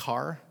about this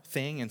car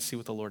thing and see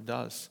what the Lord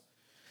does.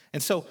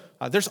 And so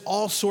there's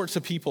all sorts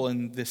of people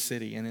in this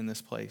city and in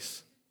this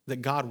place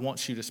that God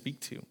wants you to speak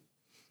to.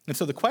 And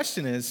so the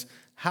question is,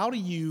 how do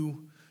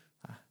you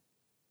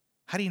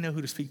know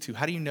who to speak to?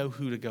 How do you know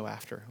who to go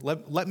after?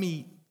 Let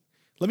me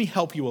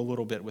help you a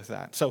little bit with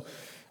that. So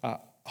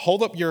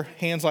hold up your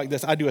hands like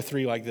this. I do a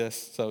 3 like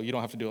this, so you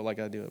don't have to do it like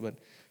I do it, but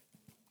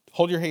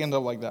hold your hand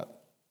up like that.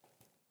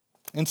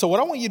 And so what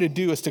I want you to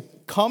do is to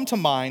come to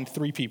mind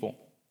 3 people.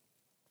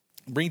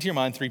 Bring to your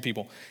mind 3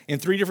 people in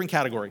 3 different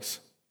categories: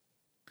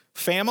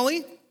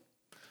 family,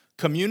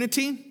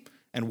 community,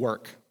 and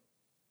work.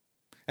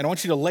 And I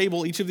want you to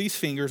label each of these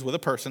fingers with a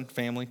person: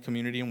 family,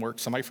 community, and work.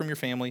 Somebody from your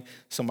family,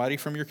 somebody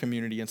from your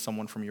community, and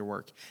someone from your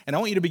work. And I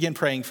want you to begin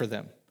praying for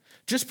them.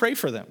 Just pray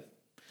for them.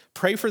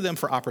 Pray for them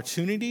for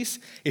opportunities.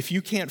 If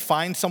you can't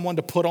find someone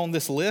to put on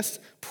this list,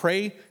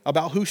 pray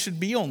about who should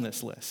be on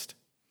this list.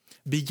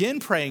 Begin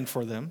praying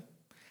for them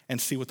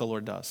and see what the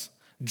Lord does.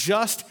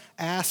 Just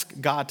ask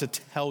God to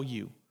tell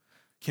you,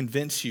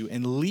 convince you,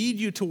 and lead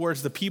you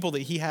towards the people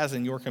that he has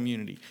in your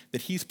community,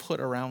 that he's put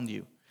around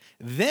you.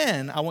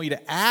 Then I want you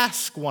to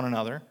ask one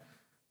another,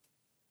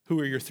 who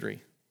are your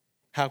 3?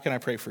 How can I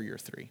pray for your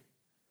 3?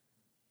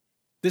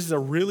 This is a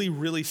really,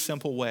 really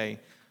simple way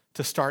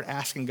to start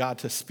asking God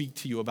to speak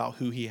to you about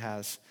who he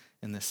has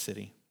in this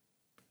city.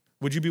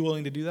 Would you be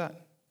willing to do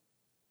that?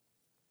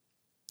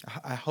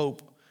 I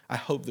hope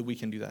that we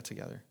can do that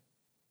together.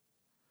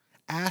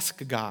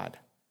 Ask God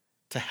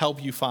to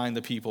help you find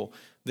the people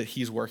that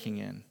he's working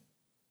in.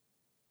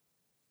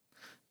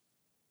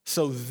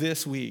 So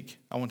this week,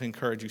 I want to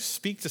encourage you,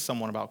 speak to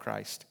someone about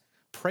Christ.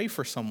 Pray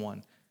for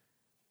someone.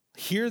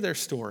 Hear their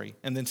story,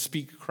 and then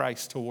speak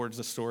Christ towards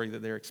the story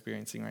that they're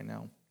experiencing right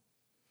now.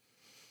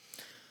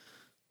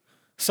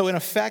 So in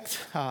effect,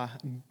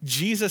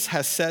 Jesus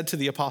has said to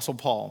the Apostle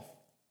Paul,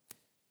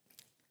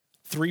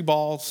 3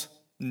 balls,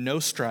 no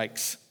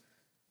strikes,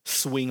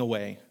 swing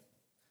away.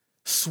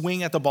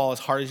 Swing at the ball as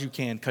hard as you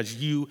can because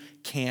you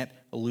can't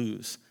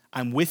lose.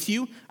 I'm with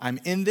you. I'm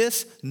in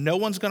this. No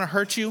one's going to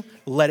hurt you.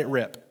 Let it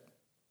rip.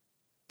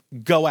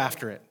 Go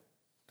after it.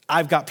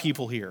 I've got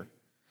people here.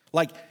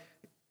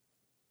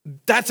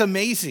 That's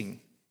amazing.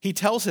 He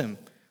tells him,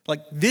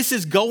 this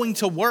is going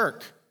to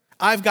work.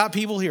 I've got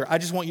people here. I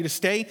just want you to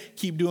stay,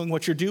 keep doing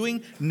what you're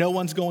doing. No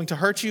one's going to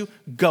hurt you.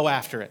 Go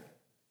after it.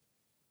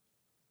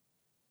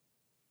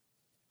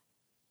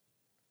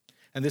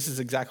 And this is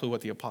exactly what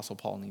the Apostle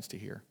Paul needs to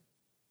hear.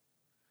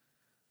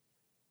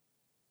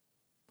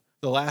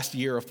 The last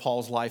year of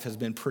Paul's life has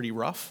been pretty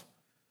rough.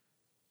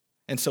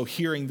 And so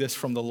hearing this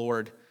from the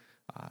Lord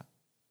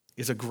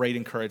is a great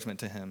encouragement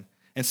to him.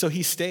 And so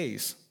he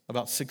stays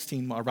about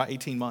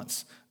 18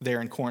 months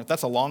there in Corinth.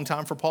 That's a long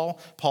time for Paul.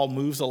 Paul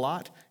moves a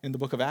lot in the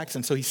book of Acts,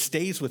 and so he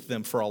stays with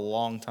them for a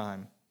long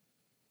time.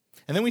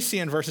 And then we see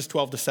in verses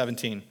 12 to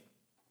 17,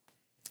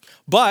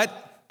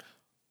 but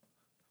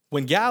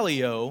when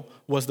Gallio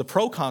was the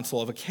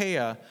proconsul of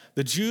Achaia,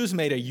 the Jews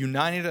made a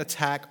united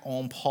attack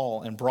on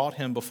Paul and brought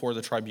him before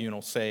the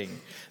tribunal,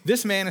 saying,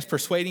 "This man is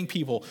persuading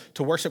people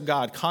to worship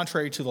God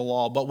contrary to the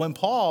law." But when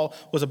Paul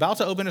was about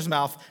to open his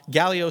mouth,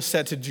 Gallio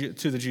said to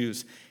the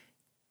Jews,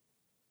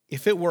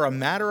 "If it were a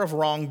matter of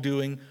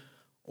wrongdoing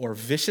or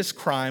vicious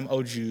crime,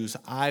 O Jews,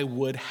 I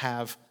would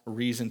have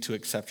reason to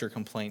accept your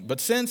complaint. But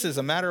since it's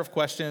a matter of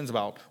questions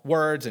about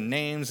words and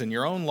names and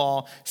your own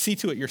law, see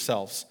to it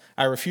yourselves.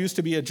 I refuse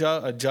to be a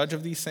judge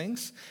of these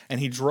things." And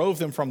he drove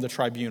them from the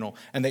tribunal.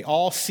 And they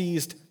all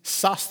seized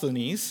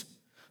Sosthenes,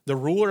 the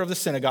ruler of the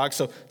synagogue.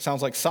 So it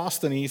sounds like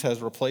Sosthenes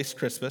has replaced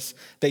Crispus.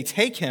 They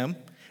take him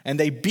and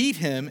they beat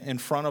him in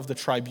front of the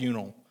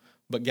tribunal.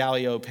 But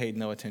Gallio paid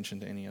no attention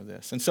to any of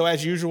this. And so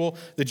as usual,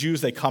 the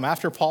Jews, they come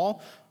after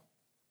Paul.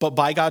 But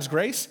by God's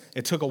grace,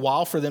 it took a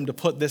while for them to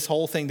put this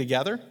whole thing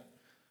together.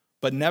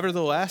 But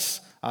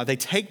nevertheless, they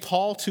take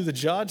Paul to the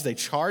judge. They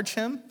charge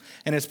him.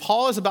 And as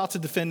Paul is about to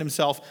defend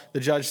himself, the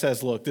judge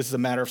says, "Look, this is a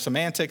matter of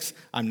semantics.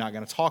 I'm not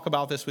going to talk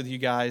about this with you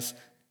guys.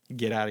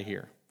 Get out of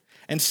here."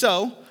 And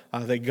so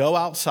they go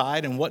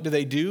outside. And what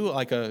do?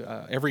 Like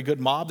every good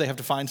mob, they have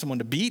to find someone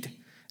to beat.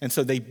 And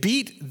so they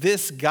beat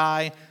this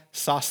guy,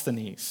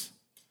 Sosthenes.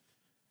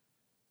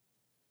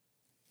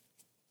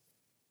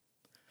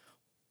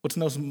 What's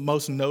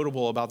most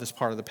notable about this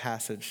part of the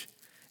passage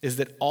is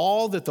that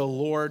all that the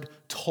Lord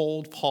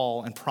told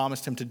Paul and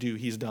promised him to do,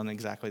 he's done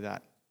exactly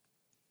that.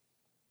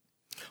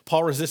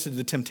 Paul resisted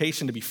the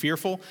temptation to be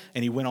fearful,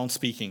 and he went on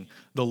speaking.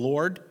 The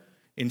Lord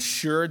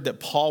ensured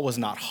that Paul was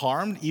not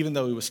harmed, even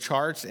though he was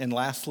charged. And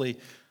lastly,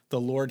 the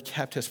Lord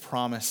kept his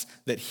promise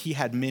that he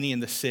had many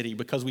in the city.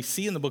 Because we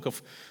see in the book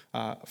of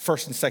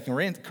 1st and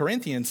 2nd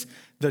Corinthians,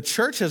 the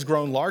church has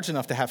grown large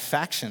enough to have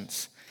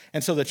factions.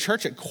 And so the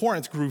church at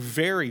Corinth grew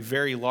very,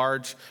 very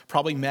large,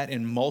 probably met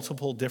in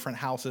multiple different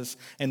houses,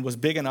 and was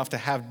big enough to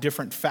have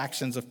different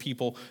factions of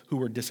people who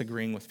were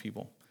disagreeing with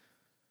people.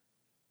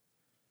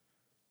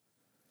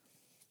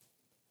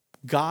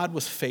 God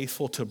was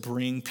faithful to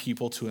bring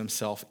people to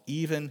himself,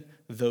 even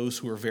those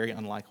who were very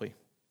unlikely.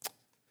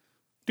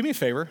 Do me a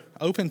favor,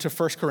 open to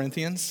 1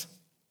 Corinthians,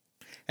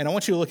 and I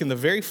want you to look in the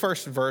very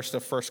first verse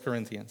of 1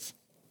 Corinthians.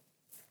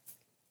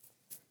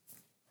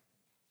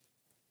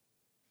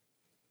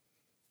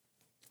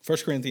 1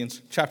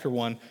 Corinthians chapter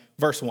 1,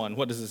 verse 1.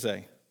 What does it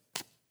say?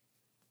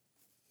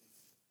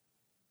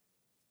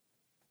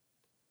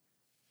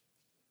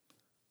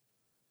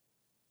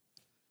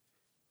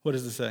 What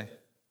does it say?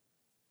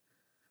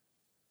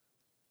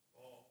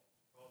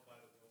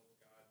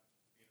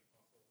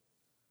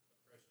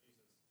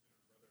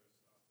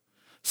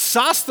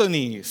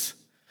 Sosthenes.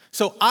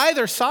 So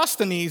either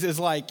Sosthenes is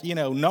like,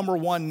 number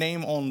one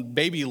name on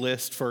baby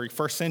list for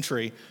first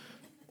century,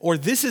 or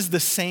this is the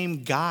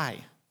same guy.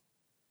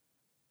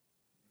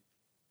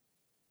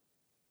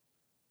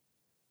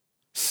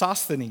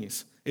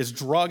 Sosthenes is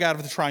drug out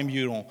of the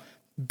tribunal,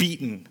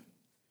 beaten.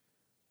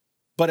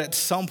 But at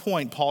some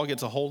point, Paul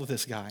gets a hold of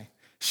this guy,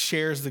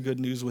 shares the good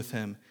news with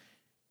him,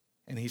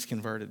 and he's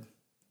converted.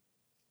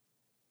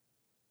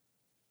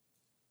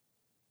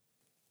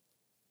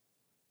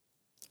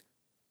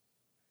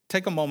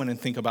 Take a moment and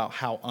think about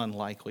how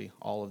unlikely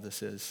all of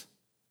this is.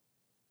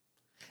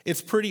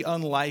 It's pretty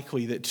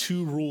unlikely that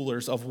two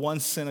rulers of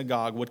one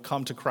synagogue would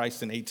come to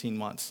Christ in 18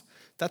 months.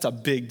 That's a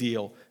big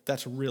deal.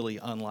 That's really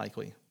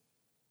unlikely.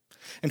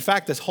 In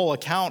fact, this whole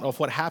account of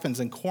what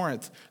happens in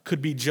Corinth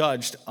could be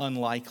judged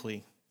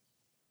unlikely.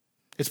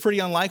 It's pretty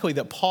unlikely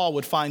that Paul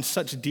would find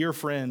such dear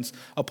friends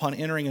upon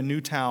entering a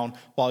new town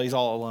while he's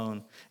all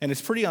alone. And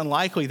it's pretty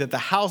unlikely that the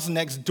house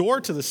next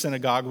door to the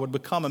synagogue would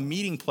become a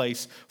meeting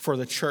place for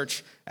the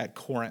church at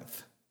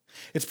Corinth.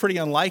 It's pretty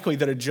unlikely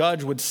that a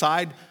judge would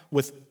side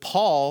with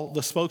Paul,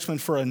 the spokesman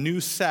for a new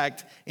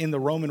sect in the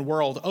Roman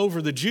world,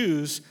 over the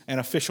Jews and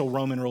official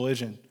Roman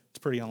religion. It's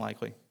pretty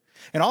unlikely.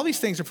 And all these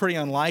things are pretty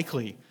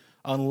unlikely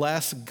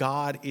unless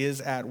God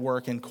is at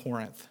work in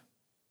Corinth.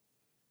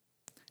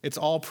 It's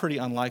all pretty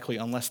unlikely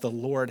unless the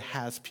Lord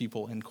has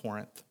people in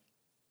Corinth.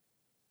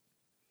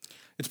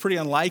 It's pretty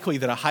unlikely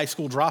that a high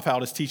school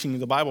dropout is teaching me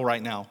the Bible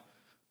right now,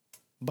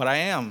 but I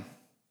am.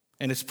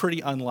 And it's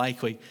pretty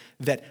unlikely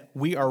that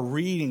we are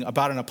reading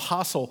about an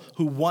apostle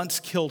who once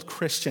killed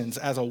Christians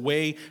as a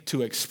way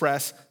to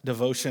express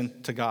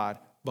devotion to God,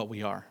 but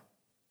we are.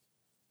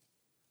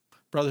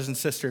 Brothers and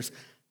sisters,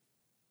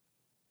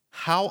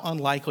 how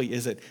unlikely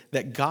is it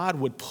that God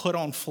would put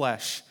on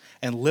flesh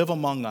and live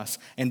among us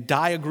and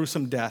die a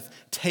gruesome death,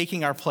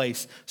 taking our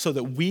place so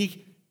that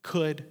we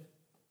could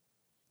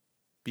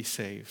be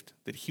saved,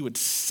 that he would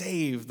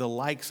save the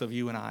likes of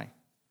you and I?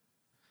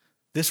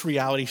 This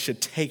reality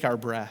should take our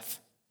breath.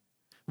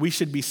 We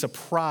should be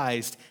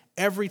surprised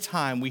every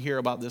time we hear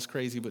about this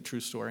crazy but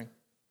true story.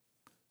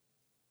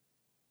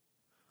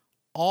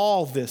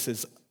 All this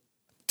is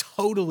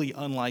totally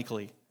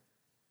unlikely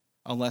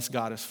unless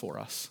God is for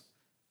us,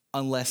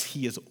 unless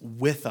he is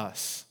with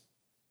us.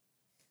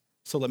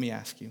 So let me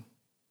ask you,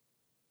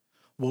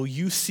 will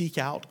you seek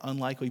out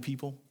unlikely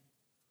people?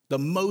 The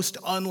most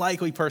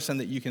unlikely person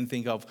that you can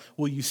think of,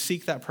 will you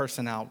seek that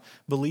person out,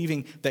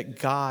 believing that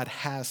God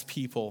has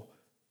people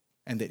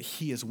and that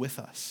he is with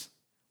us?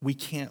 We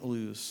can't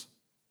lose.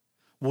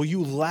 Will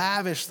you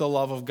lavish the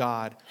love of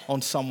God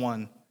on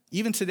someone,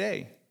 even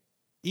today,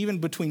 even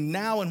between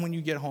now and when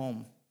you get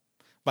home,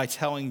 by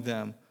telling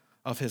them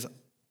of his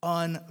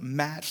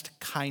unmatched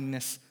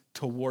kindness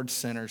towards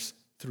sinners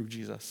through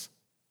Jesus?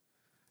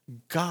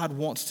 God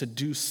wants to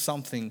do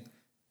something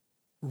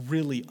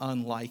really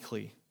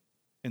unlikely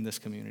in this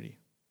community,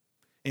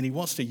 and he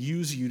wants to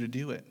use you to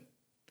do it.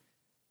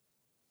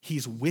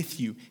 He's with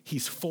you.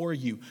 He's for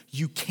you.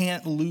 You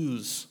can't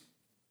lose.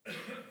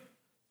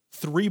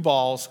 3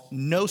 balls,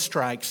 no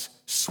strikes,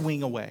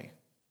 swing away.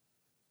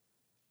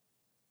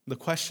 The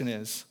question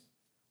is,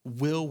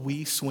 will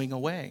we swing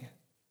away?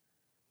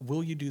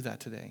 Will you do that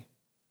today?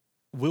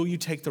 Will you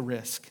take the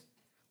risk?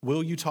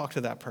 Will you talk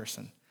to that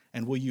person?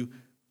 And will you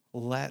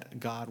let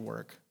God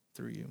work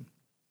through you?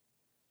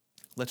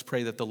 Let's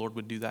pray that the Lord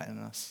would do that in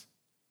us.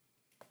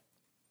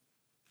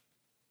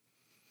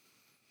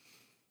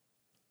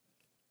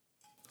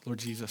 Lord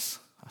Jesus,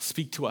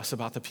 speak to us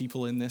about the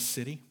people in this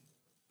city,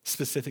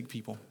 specific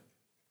people.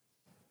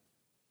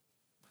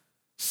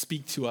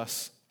 Speak to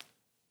us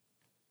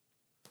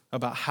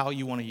about how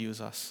you want to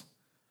use us.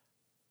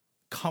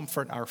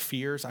 Comfort our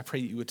fears. I pray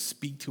that you would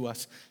speak to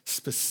us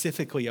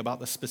specifically about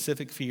the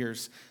specific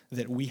fears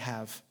that we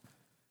have.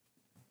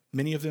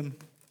 Many of them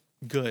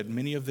good,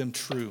 many of them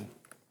true.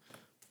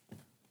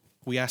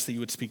 We ask that you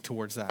would speak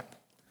towards that.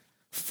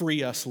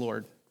 Free us,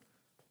 Lord,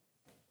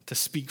 to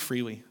speak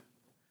freely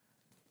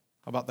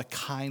about the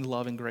kind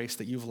love and grace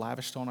that you've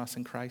lavished on us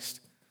in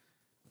Christ,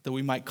 that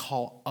we might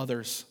call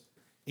others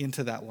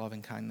into that love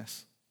and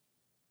kindness,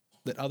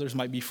 that others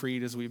might be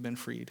freed as we've been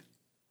freed.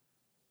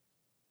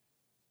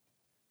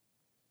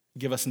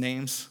 Give us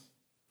names.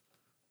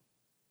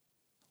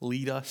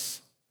 Lead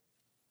us.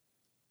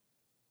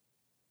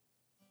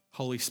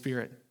 Holy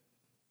Spirit,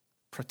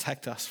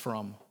 protect us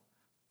from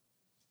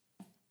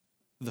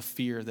the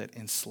fear that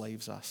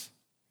enslaves us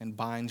and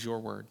binds your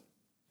word.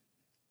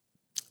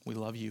 We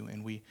love you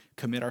and we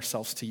commit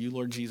ourselves to you,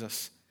 Lord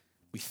Jesus.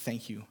 We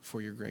thank you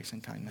for your grace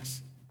and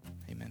kindness.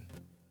 Amen.